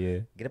 yeah, yo, yeah,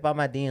 get up out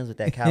my DMs with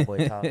that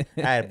Cowboy talk.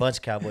 I had a bunch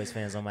of Cowboys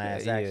fans on my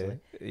ass yeah. actually.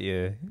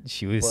 Yeah.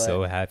 She was But-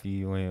 so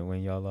happy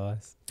when y'all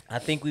lost. I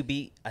think we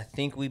beat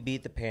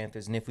the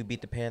Panthers, and if we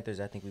beat the Panthers,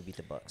 I think we beat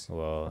the Bucks.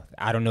 Well,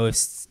 I don't know if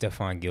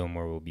Stephon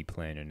Gilmore will be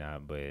playing or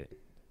not, but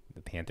the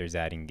Panthers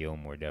adding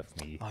Gilmore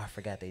definitely Oh, I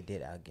forgot they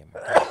did outgive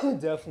me.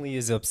 definitely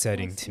is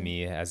upsetting to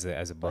me as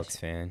a Bucks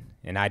fan.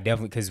 And I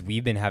definitely, because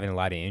we've been having a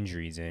lot of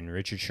injuries, and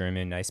Richard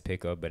Sherman, nice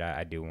pickup, but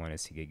I do want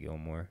us to get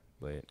Gilmore.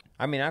 But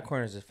I mean, our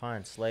corners is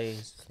fine.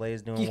 Slay's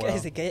doing You well.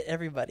 guys get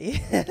everybody.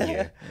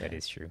 yeah, that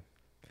is true.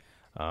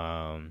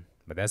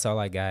 But that's all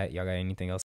I got. Y'all got anything else